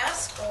add or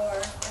ask?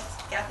 Or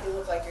Kathy, you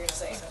look like you're going to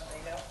say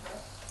something. No?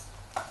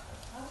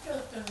 I've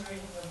just been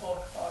reading a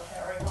book about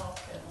Harry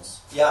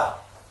Hopkins. Yeah.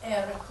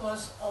 And of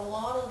course, a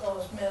lot of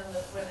those men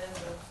that went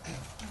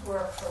into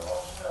work for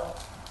Roosevelt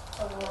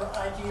were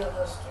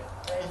idealistic.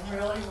 They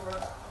really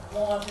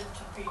wanted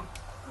to be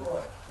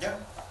good. Yeah.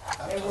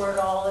 They weren't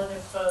all in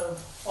it for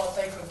what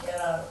they could get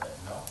out of it.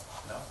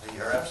 No,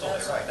 you're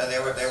absolutely right. No, they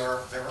were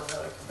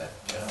really committed,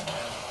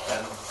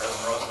 and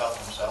President Roosevelt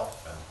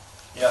himself,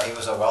 and he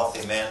was a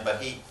wealthy man,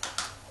 but he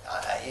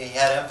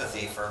had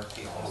empathy for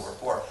people who were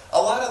poor.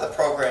 A lot of the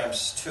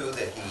programs too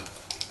that he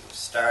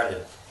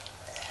started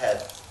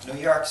had New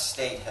York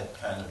State had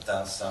kind of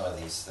done some of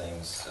these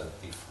things.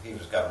 He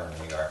was governor of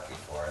New York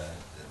before,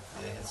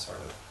 and they had sort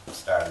of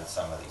started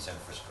some of these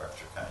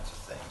infrastructure kinds of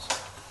things.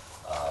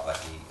 But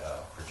he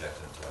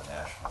projected to a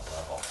national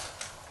level.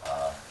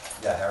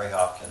 Harry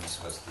Hopkins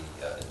was the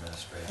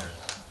administrator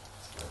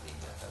for the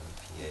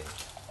WPA.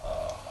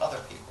 Other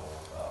people,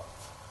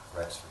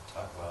 Rexford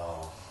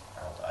Tugwell,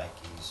 Harold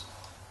Ikes,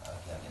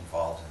 again,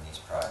 involved in these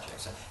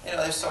projects. And,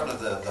 there's sort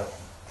of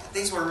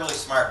these were really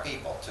smart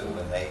people too,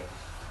 and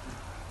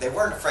they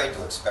weren't afraid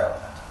to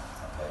experiment,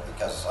 okay?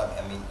 Because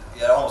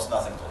you had almost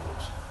nothing to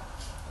lose,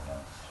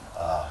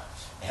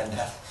 and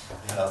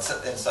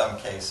in some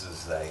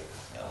cases they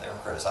were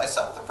criticized.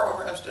 Some of the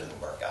programs didn't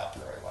work out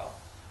very well,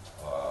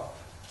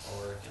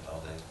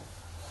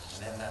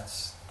 and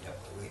that's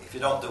if you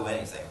don't do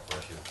anything, of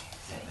course you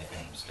can't make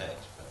any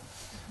mistakes. But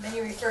Then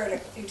you referred a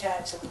few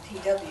times to the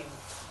PWA.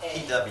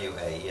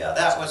 PWA, yeah,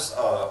 that was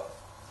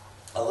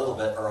a little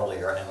bit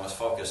earlier and was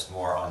focused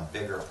more on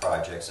bigger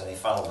projects, and he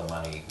funneled the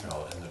money,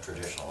 in the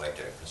traditional way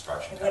to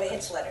construction What are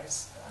companies. its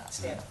letters?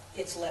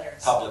 Its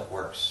letters. Public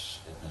Works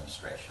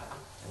Administration,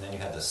 and then you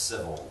had the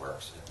Civil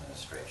Works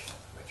Administration,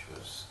 which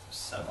was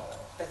similar.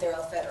 But they're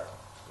all federal.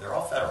 They're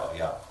all federal,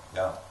 yeah.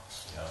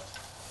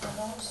 On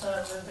one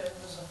side of it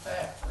was a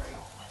factory,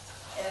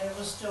 and it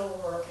was still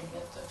working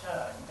at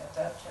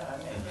that time.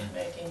 It was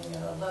making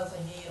leather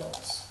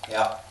heels.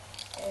 Yeah.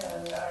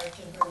 And I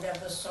can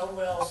remember so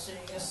well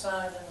seeing a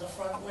sign in the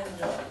front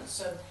window that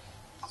said,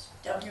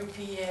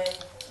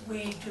 WPA,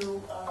 we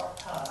do our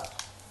part.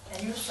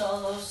 And you saw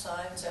those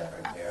signs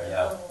everywhere in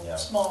little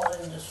small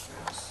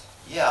industries.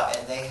 Yeah,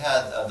 and they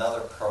had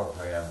another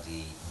program,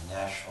 the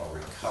National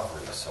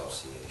Recovery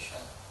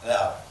Association,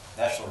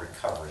 National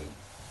Recovery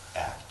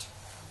Act,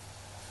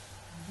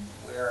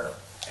 where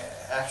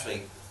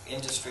actually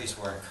industries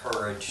were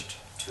encouraged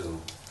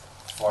to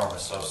form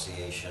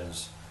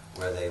associations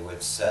where they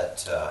would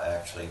set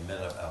actually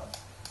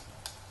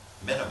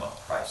minimum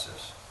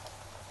prices,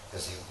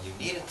 because you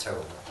needed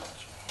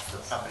for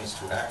companies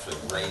to actually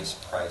raise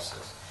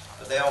prices.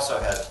 But they also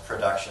had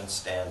production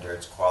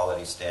standards,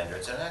 quality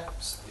standards, and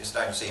you're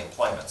starting to see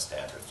employment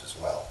standards as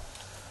well.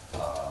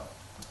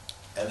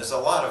 And there's a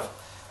lot of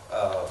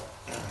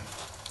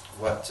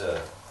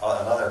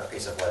another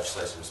piece of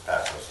legislation was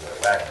passed was the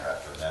Wagner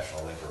Act, or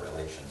National Labor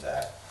Relations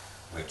Act,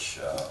 which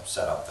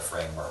set up the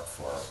framework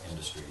for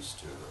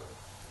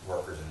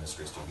workers'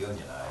 industries to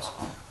unionize,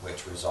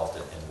 which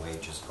resulted in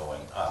wages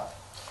going up.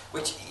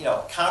 Which,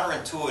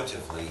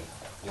 counterintuitively,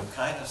 you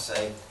kind of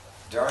say,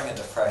 during a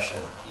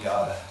depression, you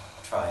ought to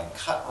try and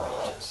cut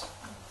wages.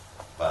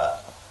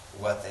 But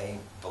what they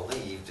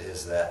believed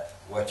is that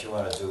what you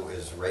want to do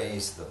is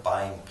raise the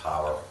buying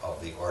power of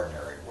the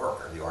ordinary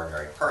worker, the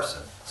ordinary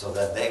person, so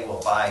that they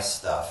will buy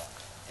stuff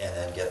and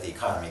then get the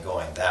economy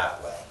going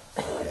that way.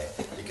 Okay?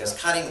 Because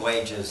cutting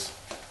wages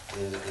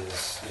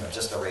is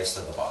just a race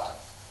to the bottom.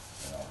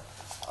 You know?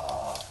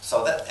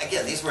 So that,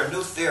 again, these were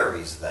new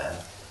theories then,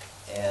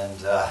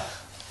 and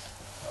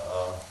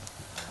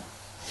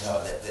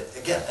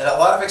again, and a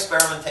lot of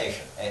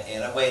experimentation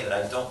in a way that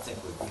I don't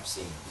think we've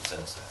seen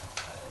since then.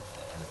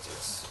 And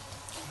it's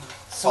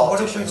So what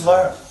did we politicians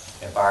learn?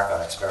 embark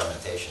on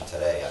experimentation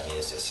today. I mean,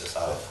 it's just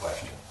out of the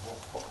question.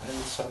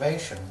 In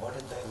summation, what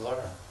did they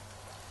learn?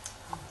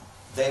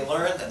 They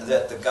learned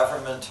that the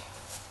government,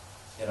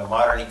 in a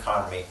modern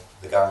economy,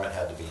 the government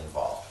had to be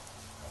involved,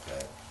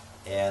 okay?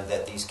 And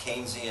that these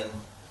Keynesian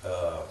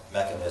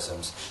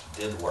mechanisms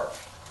did work,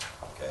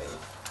 okay?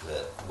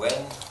 That when,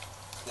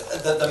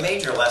 the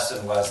major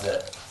lesson was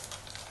that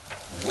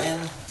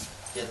when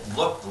it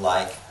looked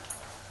like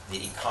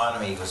the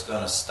economy was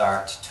going to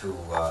start to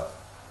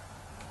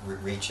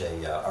reach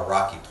a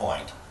rocky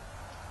point,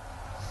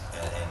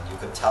 and you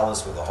could tell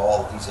us with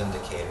all of these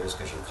indicators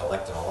because you're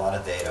collecting a lot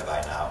of data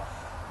by now,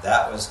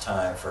 that was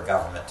time for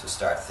government to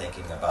start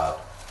thinking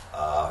about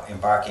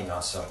embarking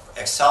on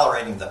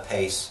accelerating the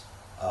pace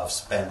of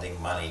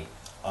spending money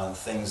on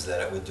things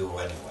that it would do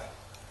anyway.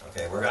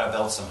 Okay, we're going to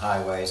build some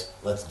highways,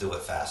 let's do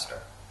it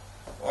faster.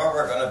 Or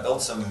we're going to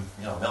build some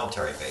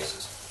military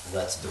bases,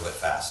 let's do it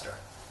faster.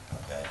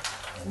 Okay,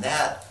 and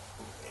that,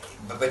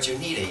 but you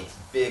need a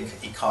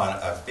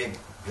big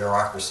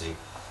bureaucracy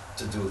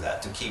to do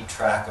that, to keep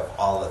track of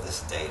all of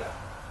this data.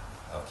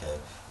 Okay,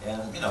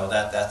 and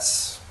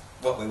that's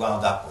what we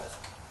wound up with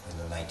in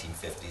the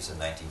 1950s and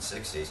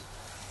 1960s.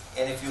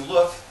 And if you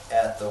look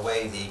at the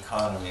way the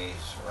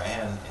economies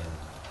ran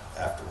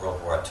after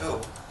World War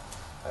II,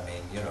 I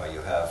mean,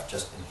 you have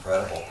just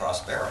incredible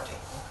prosperity.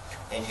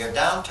 In your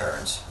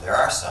downturns, there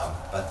are some,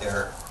 but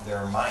they're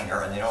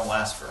minor and they don't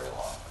last very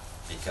long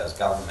because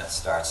government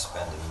starts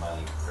spending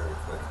money very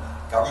quickly.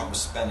 Government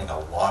was spending a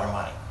lot of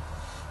money.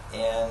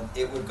 And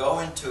it would go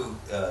into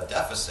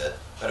deficit,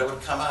 but it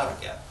would come out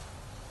again.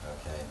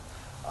 Okay.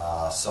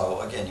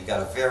 So again, you've got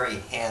a very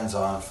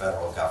hands-on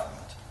federal government.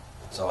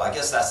 So I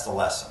guess that's the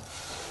lesson.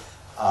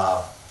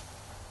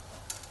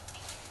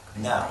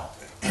 Now,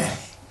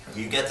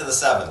 you get to the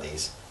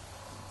 70s,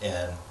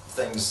 and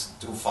things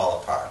do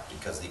fall apart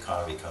because the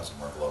economy becomes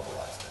more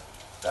globalized.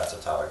 That's a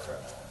topic for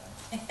another night.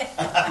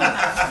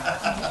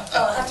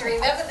 I'll have to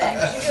remember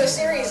that. You do a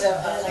series of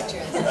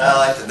lectures. Well,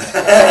 I did.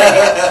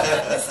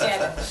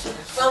 Understand it.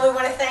 Well, we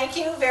want to thank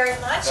you very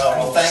much.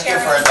 Well, thank you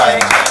sharing for this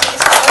inviting me.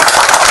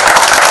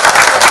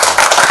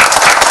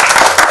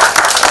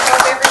 I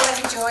hope everyone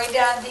enjoyed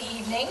the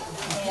evening,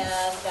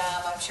 and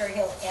I'm sure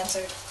he'll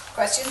answer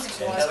questions if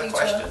you want to Any other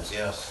speak to him. questions?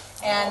 Yes.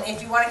 And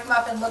if you want to come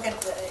up and look at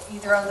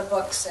either of the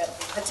books that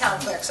the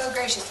town clerk so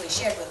graciously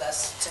shared with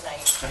us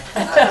tonight,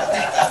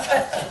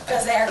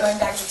 because they are going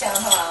back to town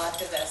hall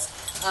after this.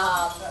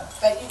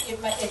 But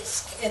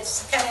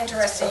it's kind of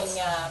interesting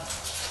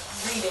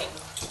reading.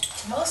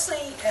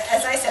 Mostly,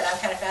 as I said, I'm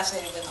kind of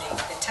fascinated with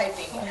the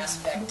typing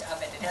aspect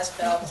of it. It hasn't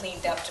been all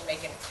cleaned up to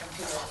make it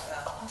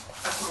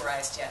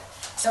computerized yet.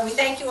 So we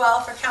thank you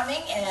all for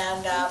coming,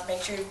 and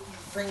make sure you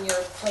bring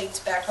your plates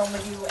back home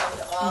with you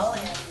and all,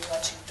 and we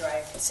want you to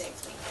drive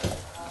safely.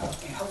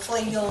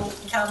 Hopefully you'll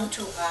come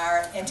to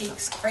our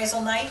antiques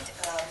appraisal night,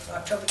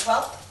 October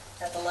 12th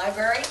at the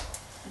library,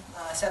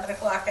 7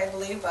 o'clock, I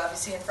believe,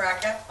 Bobby and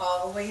Fracca.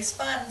 Always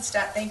fun.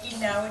 Start thinking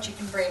now what you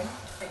can bring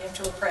for him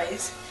to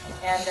appraise,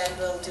 and then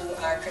we'll do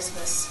our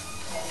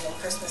annual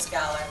Christmas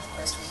gala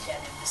first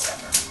weekend in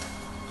December.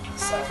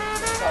 So look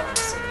forward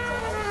to seeing you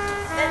all.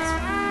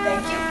 Thanks.